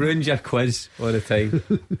Spencer. He ruins your quiz all the time.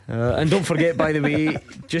 And don't forget, by the way,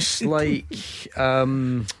 just like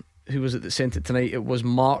who was it that sent it tonight? It was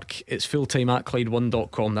Mark. It's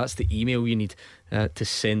fulltime@Clyde1.com. That's the email you need to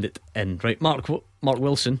send it in. Right, Mark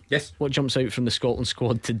Wilson. Yes. What jumps out from the Scotland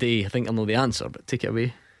squad today? I think I know the answer, but take it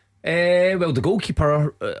away. Well, the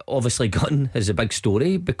goalkeeper, obviously Gunn, is a big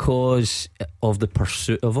story because of the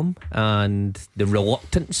pursuit of him and the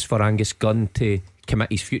reluctance for Angus Gunn to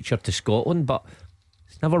commit his future to Scotland. But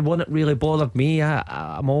it's never one that really bothered me.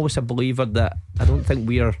 I'm always a believer that I don't think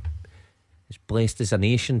we are as blessed as a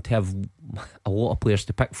nation to have a lot of players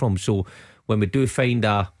to pick from. So when we do find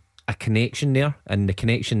a connection there, and the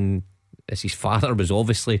connection, as his father was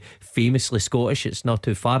obviously famously Scottish, it's not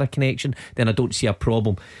too far a connection, then I don't see a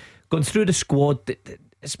problem. Going through the squad,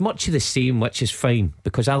 it's much of the same, which is fine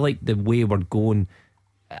because I like the way we're going.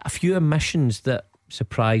 A few omissions that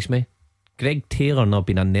surprise me. Greg Taylor not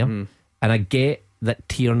been in there, and I get that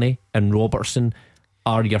Tierney and Robertson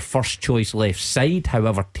are your first choice left side.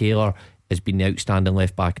 However, Taylor has been the outstanding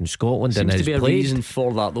left back in Scotland. Seems and to be a played. reason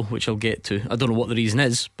for that, though, which I'll get to. I don't know what the reason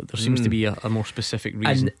is, but there seems to be a more specific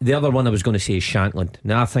reason. And the other one I was going to say is Shankland.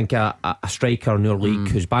 Now I think a striker in our league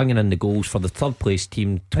who's banging in the goals for the third place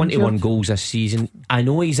team, 21 goals this season. I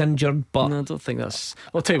know he's injured, but no, I don't think that's.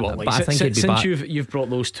 I'll tell you what, but I think he'd be since back. you've brought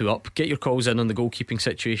those two up, get your calls in on the goalkeeping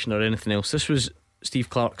situation or anything else. This was Steve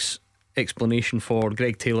Clarke's explanation for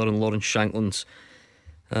Greg Taylor and Lawrence Shankland's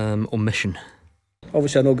omission.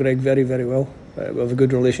 Obviously I know Greg very, very well. We have a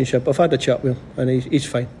good relationship. I've had a chat with him and he's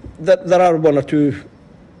fine. There are one or two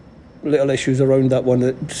little issues around that one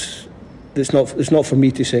it's not for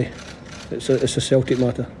me to say. It's a Celtic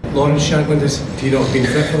matter. Lawrence Shankland, do you not have been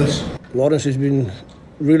fit for this? Lawrence has been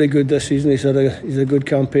really good this season. He's had a good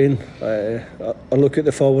campaign. I look at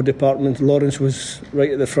the forward department. Lawrence was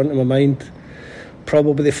right at the front of my mind.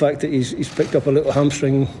 Probably the fact that he's picked up a little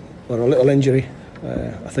hamstring or a little injury.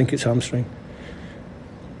 I think it's hamstring.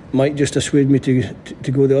 Might just dissuade me to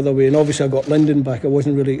go the other way. And obviously I got Linden back. I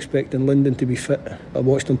wasn't really expecting Linden to be fit. I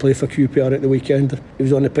watched him play for QPR at the weekend. He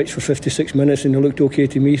was on the pitch for 56 minutes and he looked okay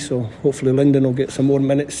to me, so hopefully Linden will get some more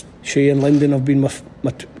minutes. Shea and Linden have been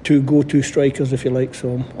my two go-to strikers, if you like,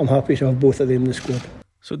 so I'm happy to have both of them in the squad.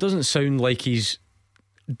 So it doesn't sound like he's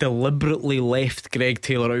deliberately left Greg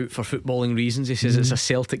Taylor out for footballing reasons. He says it's a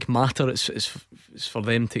Celtic matter. It's for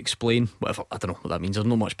them to explain. Whatever, I don't know what that means. There's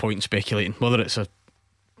no much point in speculating whether it's a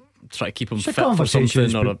try to keep him fit for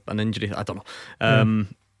something or an injury. I don't know.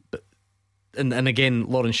 But and again,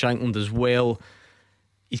 Lawrence Shankland as well.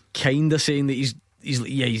 He's kind of saying that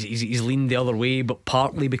he's leaned the other way, but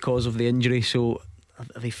partly because of the injury. So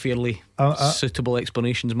are they fairly suitable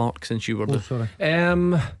explanations, Mark? Since you were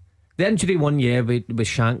the injury one year with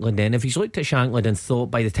Shankland. Then if he's looked at Shankland and thought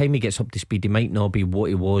by the time he gets up to speed he might not be what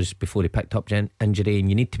he was before he picked up injury, and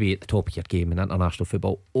you need to be at the top of your game in international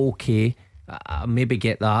football. Okay, I maybe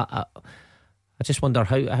get that. I just wonder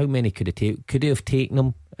how many could he have taken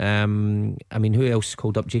them? I mean, who else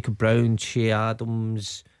called up? Jacob Brown, Shea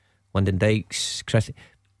Adams, Lyndon Dykes, Chris.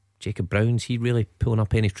 Jacob Brown's he really pulling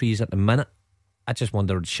up any trees at the minute? I just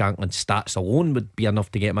wondered Shankland's stats alone would be enough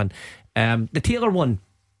to get him in. The Taylor one,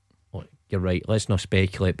 you're right, let's not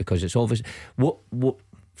speculate, because it's obvious. What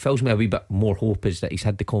fills me a wee bit more hope is that he's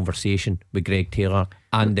had the conversation with Greg Taylor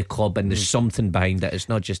and the club, and there's something behind it. It's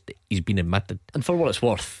not just he's been admitted. And for what it's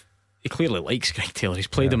worth, he clearly likes Greg Taylor. He's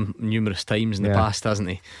played him numerous times in the past, hasn't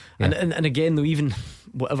he? And again, though, even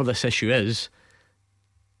whatever this issue is,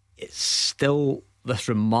 it's still this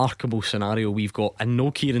remarkable scenario we've got. I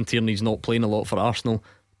know Kieran Tierney's not playing a lot for Arsenal,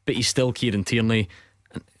 but he's still Kieran Tierney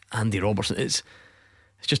and Andy Robertson. It's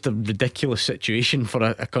just a ridiculous situation for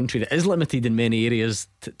a country that is limited in many areas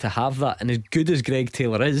to have that. And as good as Greg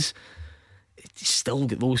Taylor is, it's still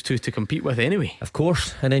got those two to compete with anyway. Of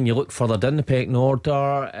course. And then you look further down the pecking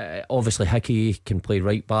order. Obviously Hickey can play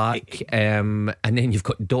right back, and then you've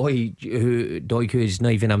got Doig who is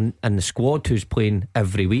not even in the squad, who's playing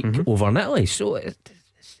every week over in Italy. So it's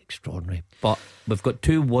extraordinary. But we've got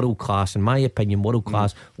two world class, in my opinion, world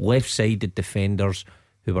class left-sided defenders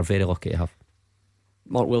who we're very lucky to have.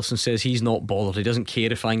 Mark Wilson says he's not bothered. He doesn't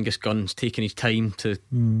care if Angus Gunn's taking his time to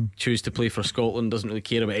choose to play for Scotland. Doesn't really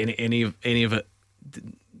care about any of it.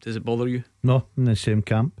 Does it bother you? No, in the same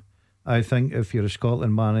camp. I think if you're a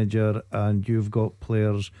Scotland manager and you've got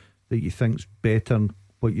players that you think's better than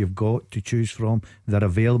what you've got to choose from, they're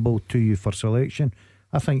available to you for selection,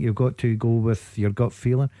 I think you've got to go with your gut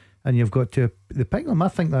feeling, and you've got to pick them. I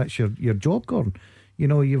think that's your job, Gordon. You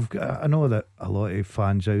know, I know that a lot of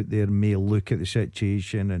fans out there may look at the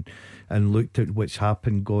situation and looked at what's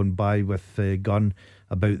happened going by with Gunn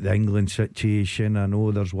about the England situation. I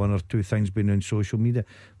know there's one or two things been on social media.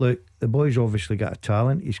 Look, the boy's obviously got a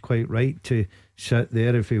talent. He's quite right to sit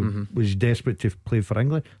there if he was desperate to play for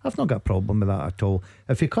England. I've not got a problem with that at all.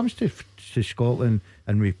 If he comes to Scotland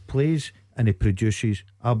and he plays and he produces,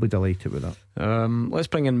 I'll be delighted with that. Let's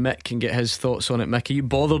bring in Mick and get his thoughts on it. Mick, are you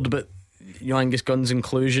bothered about Angus Gunn's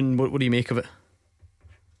inclusion? What do you make of it?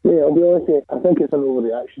 Yeah, I'll be honest with you, I think it's an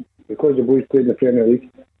overreaction because the boys played in the Premier League.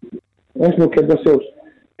 Let's not kid ourselves.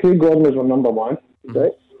 Craig Gordon was our number one,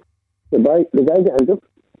 right? The guy got injured.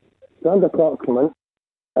 Sander Clark come in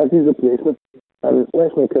as his replacement, and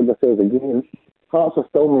let's not kid ourselves again. Hearts have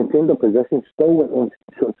still maintained their position, still went on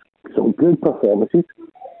some good performances.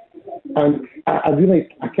 And I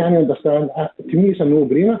can't understand. To me, it's a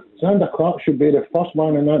no-brainer. Sander Clark should be the first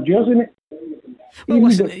man in that jersey, mate. Well,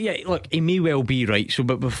 listen, look, he may well be right. So,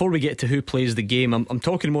 but before we get to who plays the game, I'm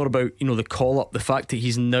talking more about the call-up, the fact that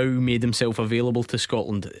he's now made himself available to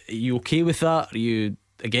Scotland. Are you okay with that? Are you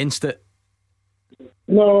against it?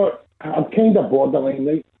 No, I'm kind of borderline.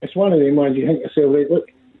 Right? It's one of them ones you think to yourself, right?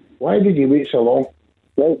 Look, why did you wait so long?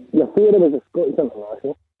 Right, your father was a Scottish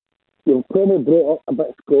international. You've probably brought up a bit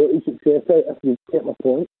of Scottish, etc. If you get my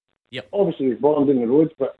point. Yep. Obviously, he was born down the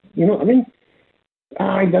roads, but you know what I mean.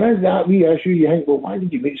 There is that wee issue. You think, well, why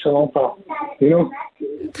did you wait so long for? You know.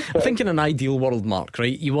 I think in an ideal world, Mark,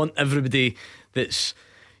 right? You want everybody that's,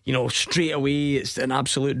 you know, straight away it's an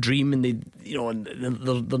absolute dream, and they, you know, and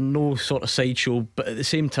they're no sort of sideshow. But at the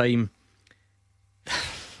same time,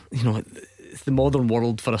 you know, it's the modern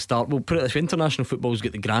world for a start. We'll put it this way: international football's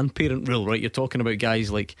got the grandparent rule, right? You're talking about guys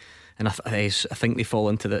like, and I think they fall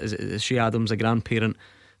into that. Is Shea Adams a grandparent?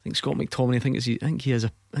 I think Scott McTominay. I think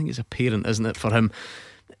it's a parent, isn't it, for him?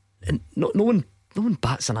 And no one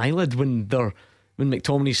bats an eyelid when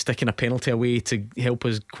McTominay's sticking a penalty away to help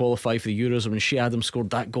us qualify for the Euros, or when Shea Adams scored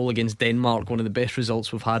that goal against Denmark, one of the best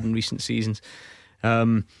results we've had in recent seasons.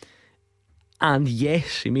 And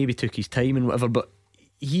yes, he maybe took his time and whatever, but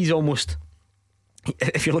he's almost,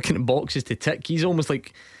 if you're looking at boxes to tick, he's almost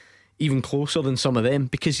like even closer than some of them,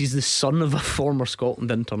 because he's the son of a former Scotland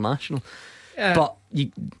international. But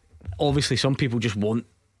obviously some people just want,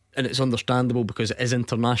 and it's understandable because it is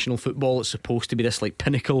international football, it's supposed to be this like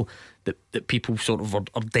pinnacle that people sort of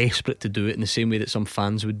are desperate to do it in the same way that some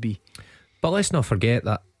fans would be. But let's not forget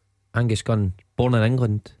that Angus Gunn, born in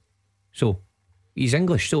England, so he's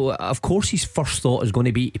English, so of course his first thought is going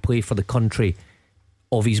to be to play for the country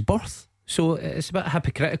of his birth. So it's a bit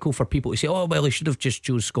hypocritical for people to say, oh well, he should have just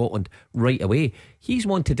chose Scotland right away. He's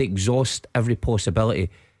wanted to exhaust every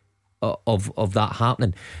possibility of that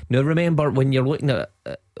happening. Now remember, when you're looking at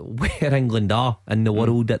where England are in the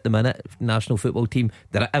world at the minute, national football team,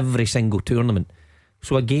 they're at every single tournament.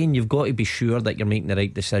 So again, you've got to be sure that you're making the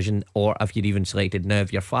right decision, or if you're even selected. Now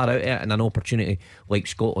if you're far out there and an opportunity like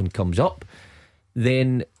Scotland comes up,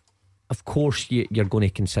 then of course you're going to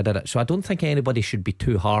consider it. So I don't think anybody should be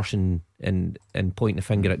too harsh and pointing the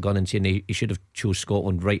finger at Gunn and saying he should have chose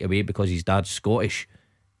Scotland right away because his dad's Scottish.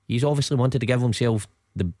 He's obviously wanted to give himself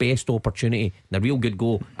the best opportunity and a real good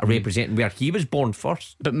go of representing where he was born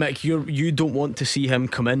first. But Mick, you don't want to see him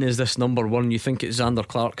come in as this number one. You think it's Xander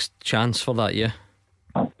Clark's chance for that, yeah?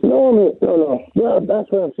 No.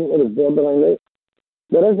 That's what I'm saying. It is borderline, right?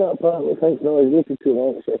 There is that part that thinks, no, he's waited too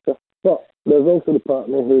long, etc. But there's also the part of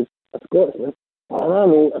me who's a Scotsman, and I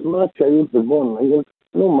know if my child was born in England,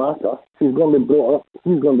 no matter, she's going to be brought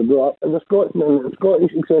up as a Scotsman,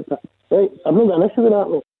 Scottish, etc. Right? I've not got an issue with that,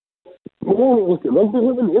 mate. You don't look at rugby,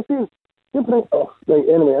 look at the issues.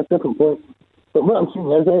 Anyway, that's a different point. But what I'm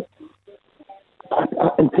saying is,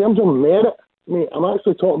 right, in terms of merit, mate, I'm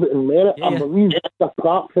actually talking about in merit. I believe Mr.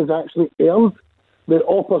 Clark has actually earned the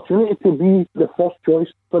opportunity to be the first choice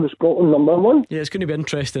for the Scotland number one. Yeah, it's going to be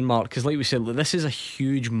interesting, Mark, because like we said, this is a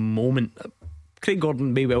huge moment. Craig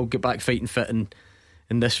Gordon may well get back fighting fit and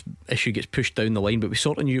this issue gets pushed down the line, but we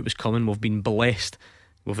sort of knew it was coming. We've been blessed.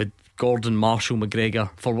 We've had Gordon, Marshall,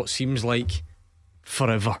 McGregor for what seems like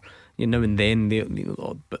forever. You know, and then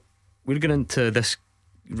but we're going into this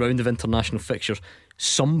round of international fixtures.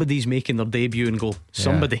 Somebody's making their debut and goal.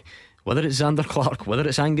 Somebody, whether it's Xander Clark, whether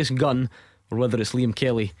it's Angus Gunn, or whether it's Liam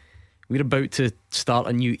Kelly, we're about to start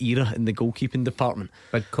a new era in the goalkeeping department.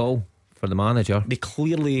 Big call for the manager. They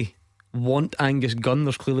clearly want Angus Gunn.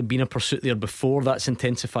 There's clearly been a pursuit there before. That's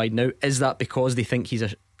intensified now. Is that because they think he's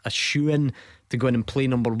a shoe-in to go in and play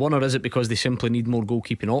number one, or is it because they simply need more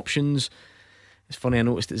goalkeeping options? It's funny, I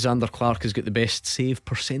noticed that Xander Clark has got the best save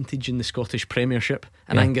percentage in the Scottish Premiership,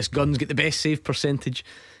 and Angus Gunn's got the best save percentage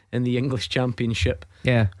in the English Championship.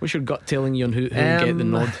 What's your gut telling you on who will get the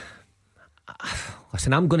nod?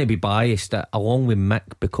 Listen, I'm going to be biased along with Mick,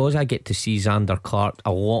 because I get to see Xander Clark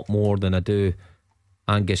a lot more than I do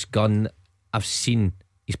Angus Gunn. I've seen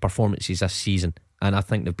his performances this season and I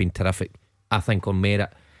think they've been terrific. I think on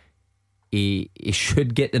merit he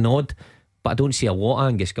should get the nod, but I don't see a lot of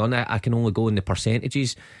Angus Gunn. I can only go in the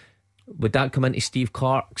percentages. Would that come into Steve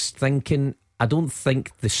Clark's thinking? I don't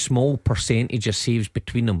think the small percentage of saves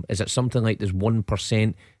between them. Is it something like there's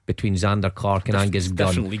 1% between Xander Clark and Angus Gunn?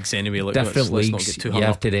 Different leagues anyway. Different leagues. You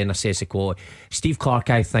have to then assess the quality. Steve Clark,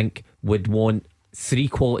 I think, would want 3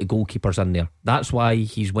 quality goalkeepers in there. That's why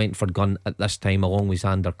he's went for Gunn at this time along with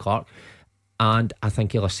Xander Clark, and I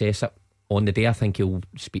think he'll assess it on the day. I think he'll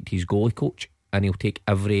speak to his goalie coach and he'll take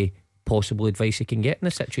every possible advice he can get in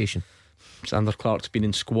this situation. Xander Clark's been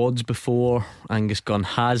in squads before, Angus Gunn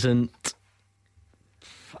hasn't.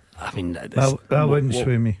 I mean, that wouldn't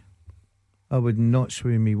sway me. I would not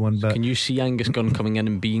sway me one bit. Can you see Angus Gunn coming in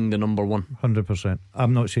and being the number one? 100%.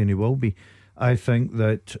 I'm not saying he will be. I think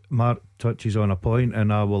that Mark touches on a point,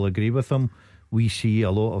 and I will agree with him. We see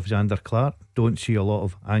a lot of Xander Clark, don't see a lot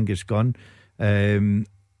of Angus Gunn.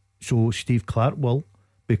 So Steve Clark will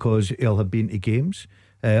because he'll have been to games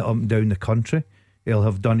up and down the country. He'll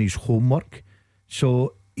have done his homework.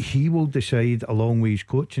 So he will decide, along with his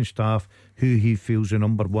coaching staff, who he feels the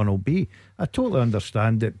number one will be. I totally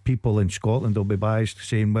understand that people in Scotland will be biased,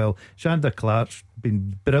 saying, well, Zander Clark's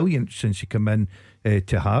been brilliant since he came in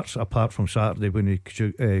to Hearts, apart from Saturday when he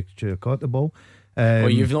caught the ball. Well,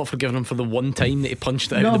 you've not forgiven him for the one time that he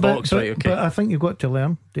punched it out of the box, right? Okay. But I think you've got to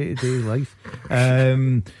learn day-to-day life.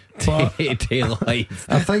 Day-to-day life.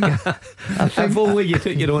 I think if only you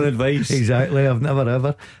took your own advice. Exactly. I've never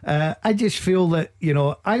ever. I just feel that,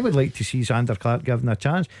 I would like to see Zander Clark given a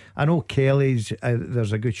chance. I know Kelly's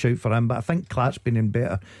there's a good shout for him, but I think Clark's been in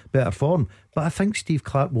better form. But I think Steve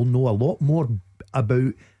Clark will know a lot more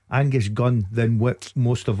about Angus Gunn than what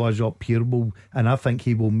most of us up here will, and I think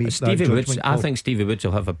he will make that judgment call. I think Stevie Woods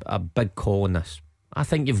will have a big call on this. I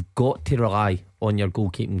think you've got to rely on your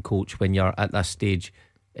goalkeeping coach when you're at this stage.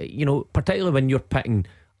 Particularly when you're picking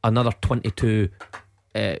another 22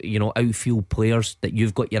 outfield players that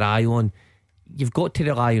you've got your eye on. You've got to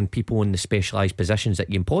rely on people in the specialised positions that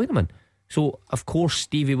you employ them in. So of course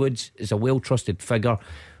Stevie Woods is a well trusted figure.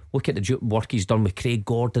 Look at the work he's done with Craig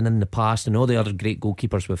Gordon in the past and all the other great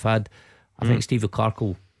goalkeepers we've had. I think Stevie Clark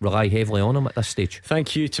will rely heavily on him at this stage.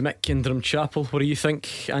 Thank you to Mick in Drumchapel. What do you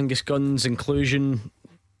think? Angus Gunn's inclusion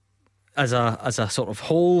as a sort of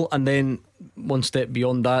whole, and then one step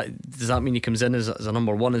beyond that, does that mean he comes in as a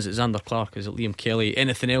number one? Is it Zander Clark? Is it Liam Kelly?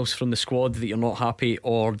 Anything else from the squad that you're not happy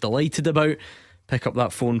or delighted about? Pick up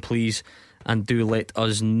that phone please and do let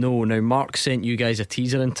us know. Now Mark sent you guys a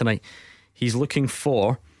teaser in tonight. He's looking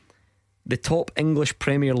for the top English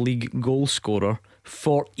Premier League goal scorer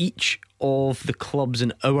for each of the clubs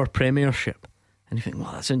in our Premiership. And you think,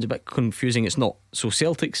 well, that sounds a bit confusing. It's not. So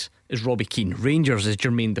Celtics is Robbie Keane, Rangers is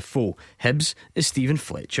Jermaine Defoe, Hibs is Stephen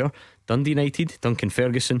Fletcher, Dundee United Duncan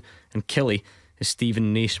Ferguson, and Kelly is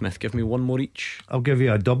Stephen Naismith. Give me one more each. I'll give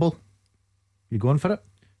you a double. You going for it?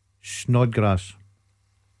 Snodgrass.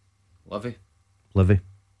 Livy.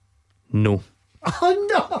 No. Oh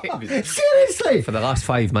no! Seriously? For the last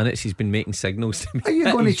 5 minutes he's been making signals to me. Are you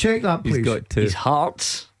going to check that please? He's got to. He's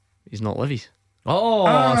Hearts. He's not Livy's. So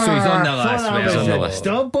he's on the list. He's on the list.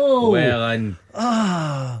 Double. Well, and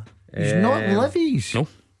he's not Livy's. No.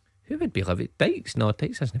 Who would be Livy? Dykes? No,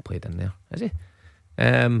 Dykes hasn't played in there, has he?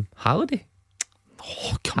 Halliday.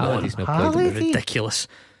 Oh come Halliday's on, not played. Ridiculous.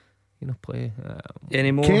 You not play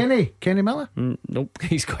anymore? Kenny Miller? Nope.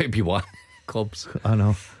 He's got to be one. Clubs. I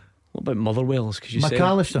know. What about Motherwell's?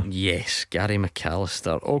 McAllister. Yes, Gary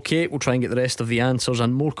McAllister. Okay, we'll try and get the rest of the answers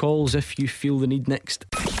and more calls if you feel the need next.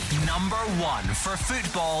 Number one for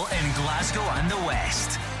football in Glasgow and the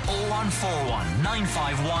West. 0141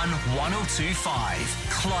 951 1025.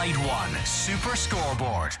 Clyde 1 Super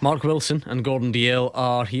Scoreboard. Mark Wilson and Gordon Dalziel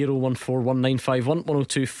are here. 0141 951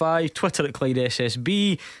 1025. Twitter at Clyde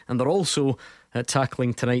SSB, and they're also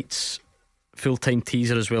tackling tonight's full-time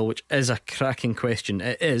teaser as well, which is a cracking question.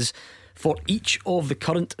 It is, for each of the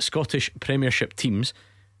current Scottish Premiership teams,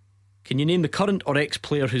 can you name the current or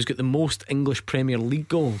ex-player who's got the most English Premier League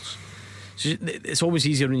goals? So it's always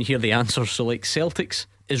easier when you hear the answers. So like Celtics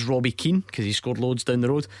is Robbie Keane, because he scored loads down the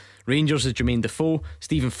road. Rangers is Jermaine Defoe.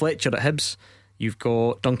 Stephen Fletcher at Hibs. You've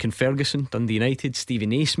got Duncan Ferguson, Dundee United. Stevie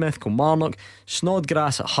Naismith, Kilmarnock.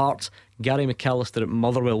 Snodgrass at Hearts. Gary McAllister at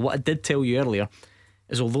Motherwell. What I did tell you earlier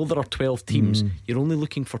is, although there are 12 teams, you're only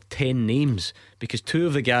looking for 10 names, because 2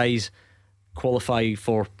 of the guys qualify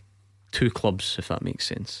for 2 clubs, if that makes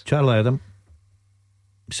sense. Charlie Adam,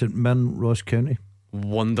 St Mirren, Ross County.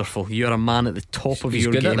 Wonderful. You're a man at the top of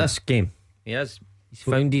your game. He's good at this game. He has. He's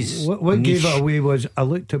found his what niche. Gave it away was, I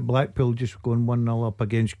looked at Blackpool just going 1-0 up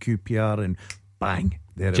against QPR, and bang,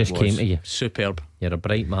 there just it was. Came to you. Superb. You're a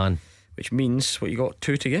bright man. Which means, what, you got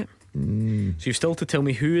 2 to get. So you've still to tell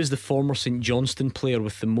me who is the former St Johnstone player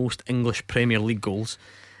with the most English Premier League goals,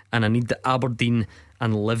 and I need the Aberdeen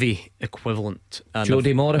and Livy equivalent.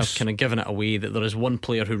 Jody Morris. I've kind of given it away that there is one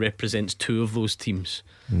player who represents 2 of those teams.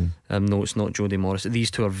 No, it's not Jody Morris. These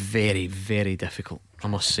 2 are very, very difficult, I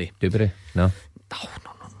must say. Dewberry? No. No.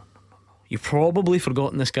 You've probably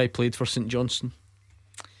forgotten this guy played for St Johnstone,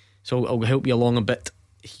 so I'll help you along a bit.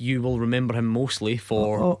 You will remember him mostly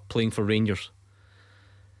for playing for Rangers.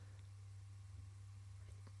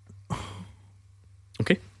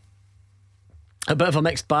 Okay. A bit of a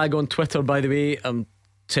mixed bag on Twitter, by the way, in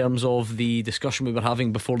terms of the discussion we were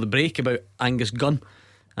having before the break about Angus Gunn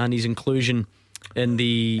and his inclusion in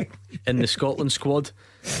the Scotland squad.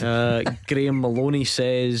 Graham Maloney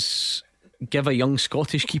says, give a young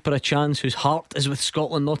Scottish keeper a chance whose heart is with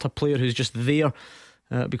Scotland, not a player who's just there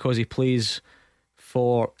because he plays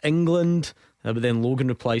for England. But then Logan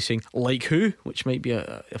replies saying, like who? Which might be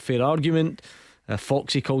a fair argument.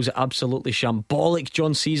 Foxy calls it absolutely shambolic.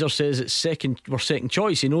 John Caesar says it's we're second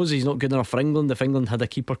choice. He knows he's not good enough for England. If England had a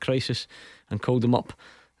keeper crisis and called him up,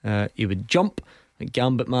 he would jump.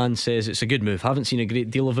 Gambit Man says it's a good move. Haven't seen a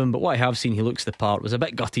great deal of him, but what I have seen, he looks the part. Was a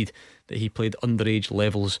bit gutted that he played underage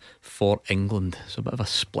levels for England. So a bit of a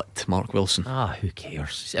split. Mark Wilson. Who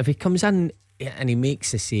cares? If he comes in and he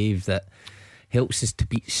makes a save that helps us to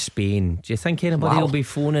beat Spain, do you think anybody will be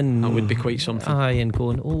phoning? That would be quite something. And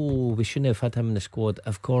going, oh, we shouldn't have had him in the squad.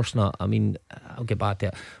 Of course not. I mean, I'll get back to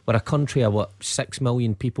it. We're a country of 6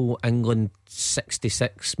 million people. England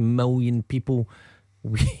 66 million people.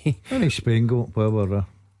 How many Spain got? Well,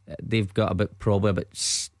 they've got probably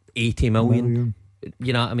about 80 million.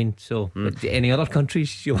 You know what I mean? So any other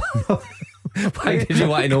countries you why did you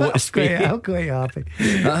want to know what Spain? I'm quite happy.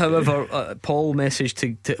 However, Paul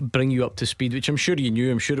messaged to bring you up to speed, which I'm sure you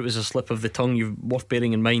knew. I'm sure it was a slip of the tongue. You're worth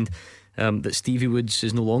bearing in mind that Stevie Woods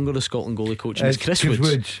is no longer the Scotland goalie coach, and it's Chris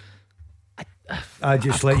Woods. I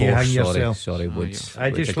just let you hang yourself. Sorry, Woods. I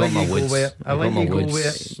just let you go with it. I let you go with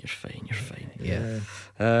it. You're fine. Yeah.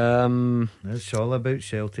 It's all about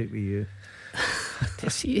Celtic with you.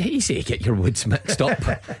 It's easy to get your Woods mixed up.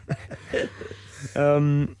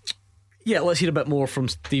 Yeah, let's hear a bit more from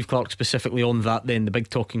Steve Clarke specifically on that then, the big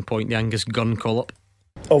talking point, the Angus Gunn call-up.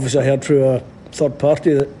 Obviously I heard through a third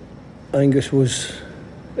party that Angus was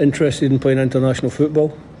interested in playing international football.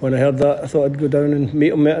 When I heard that, I thought I'd go down and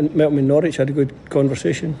meet him in Norwich. Had a good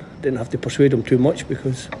conversation. Didn't have to persuade him too much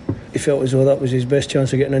because he felt as though that was his best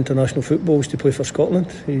chance of getting international football, was to play for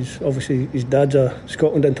Scotland. He's obviously, his dad's a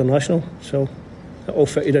Scotland international, so it all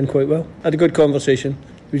fitted in quite well. Had a good conversation.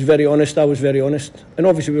 He was very honest. I was very honest. And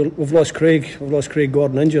obviously we've lost Craig. We've lost Craig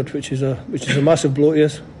Gordon injured, which is a massive blow to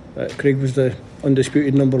us. Craig was the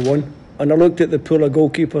undisputed number one. And I looked at the pool of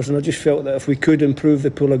goalkeepers, and I just felt that if we could improve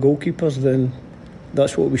the pool of goalkeepers, then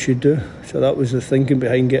that's what we should do. So that was the thinking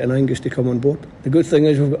behind getting Angus to come on board. The good thing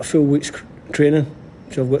is we've got a full week's training.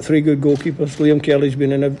 So I've got 3 good goalkeepers. Liam Kelly's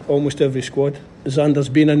been in almost every squad. Xander's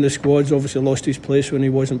been in the squads, obviously lost his place when he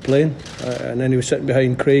wasn't playing, and then he was sitting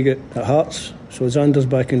behind Craig at Hearts. So Xander's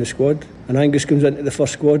back in the squad, and Angus comes into the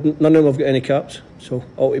first squad. None of them have got any caps, so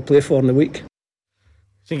all to play for in the week.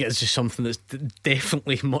 I think it's just something that's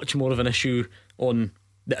definitely much more of an issue on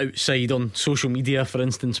the outside, on social media, for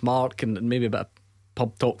instance, Mark, and maybe a bit of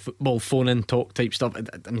pub talk, football, phone-in talk type stuff.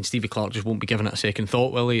 I mean, Stevie Clarke just won't be giving it a second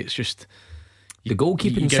thought, will he? It's just the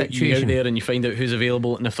goalkeeping situation. You get out there and you find out who's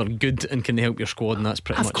available and if they're good and can they help your squad, and that's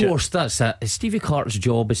pretty much it. Of course, that's it. Stevie Clarke's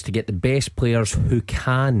job is to get the best players who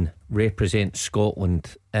can represent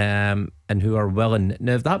Scotland, and who are willing.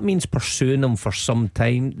 Now, if that means pursuing them for some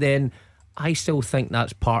time, then I still think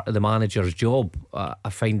that's part of the manager's job,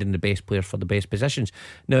 of finding the best players for the best positions.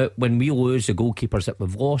 Now, when we lose the goalkeepers that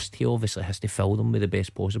we've lost, he obviously has to fill them with the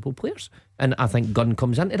best possible players, and I think Gunn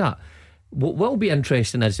comes into that. What will be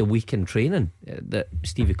interesting is the week in training that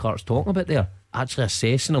Stevie Clarke's talking about there, actually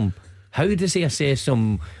assessing them. How does he assess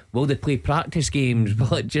them? Will they play practice games?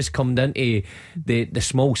 Will it just come down to the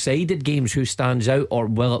small-sided games, who stands out, or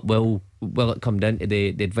will it come down to the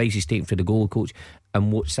advice he's taken for the goal coach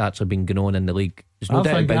and what's actually been going on in the league? There's no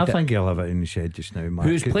doubt about it. I think he'll have it in his head just now, Mark.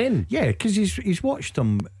 Who's playing? Yeah, because he's watched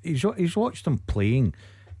them. He's watched them playing.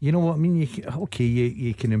 You know what I mean?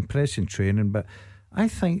 You can impress in training, but I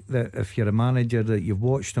think that if you're a manager that you've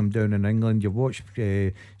watched them down in England, you've watched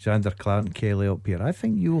Xander Clarke and Kelly up here, I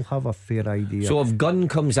think you'll have a fair idea. So if Gunn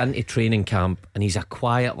comes into training camp and he's a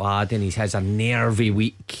quiet lad and he has a nervy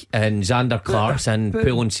week, and Xander Clarke's in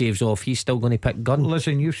pulling saves off, he's still going to pick Gunn.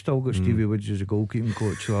 Listen, you've still got Stevie Woods as a goalkeeping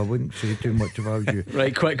coach, so I wouldn't say too much if I was you.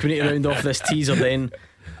 Right, quick, we need to round off this teaser then.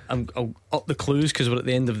 I'll up the clues because we're at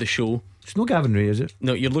the end of the show. It's no Gavin Ray, is it?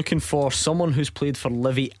 No, you're looking for someone who's played for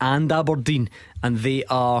Livy and Aberdeen, and they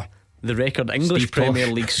are the record English Steve Premier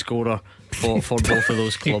Tosh. League scorer for both of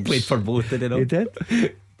those clubs. He played for both, did he not? He did.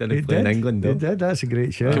 Didn't he play in England though? He did. That's a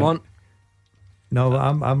great show. Come on. No,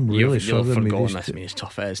 I'm really You've struggling forgotten with this. this. I mean, it's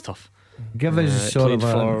tough. It is tough. Give us sort of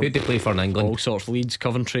a... Who did he play for in England? All sorts. Leeds,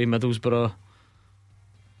 Coventry, Middlesbrough.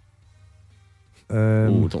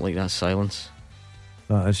 Don't like that silence.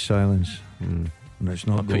 That is silence. And it's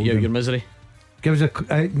not I'll put you out your misery. Give us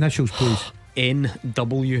a initials, please.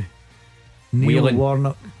 NW. Neil Whelan.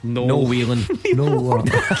 Warnock. No Whelan. No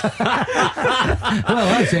Warnock. Well,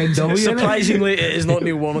 that's NW. Surprisingly, it is not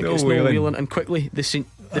Neil Warnock. No it's Whelan. Noel Whelan. And quickly, the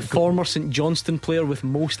former St Johnstone player with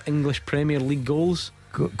most English Premier League goals.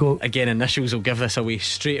 Go. Again, initials will give this away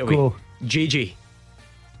straight away. Go. JJ.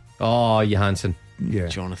 Oh, Johansson.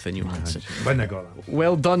 Jonathan Johansson. When I got that.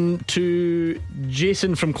 Well done to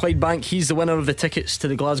Jason from Clydebank. He's the winner of the tickets to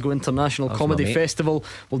the Glasgow International Comedy Festival.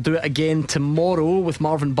 We'll do it again tomorrow with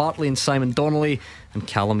Marvin Bartley and Simon Donnelly, and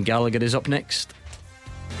Callum Gallagher is up next.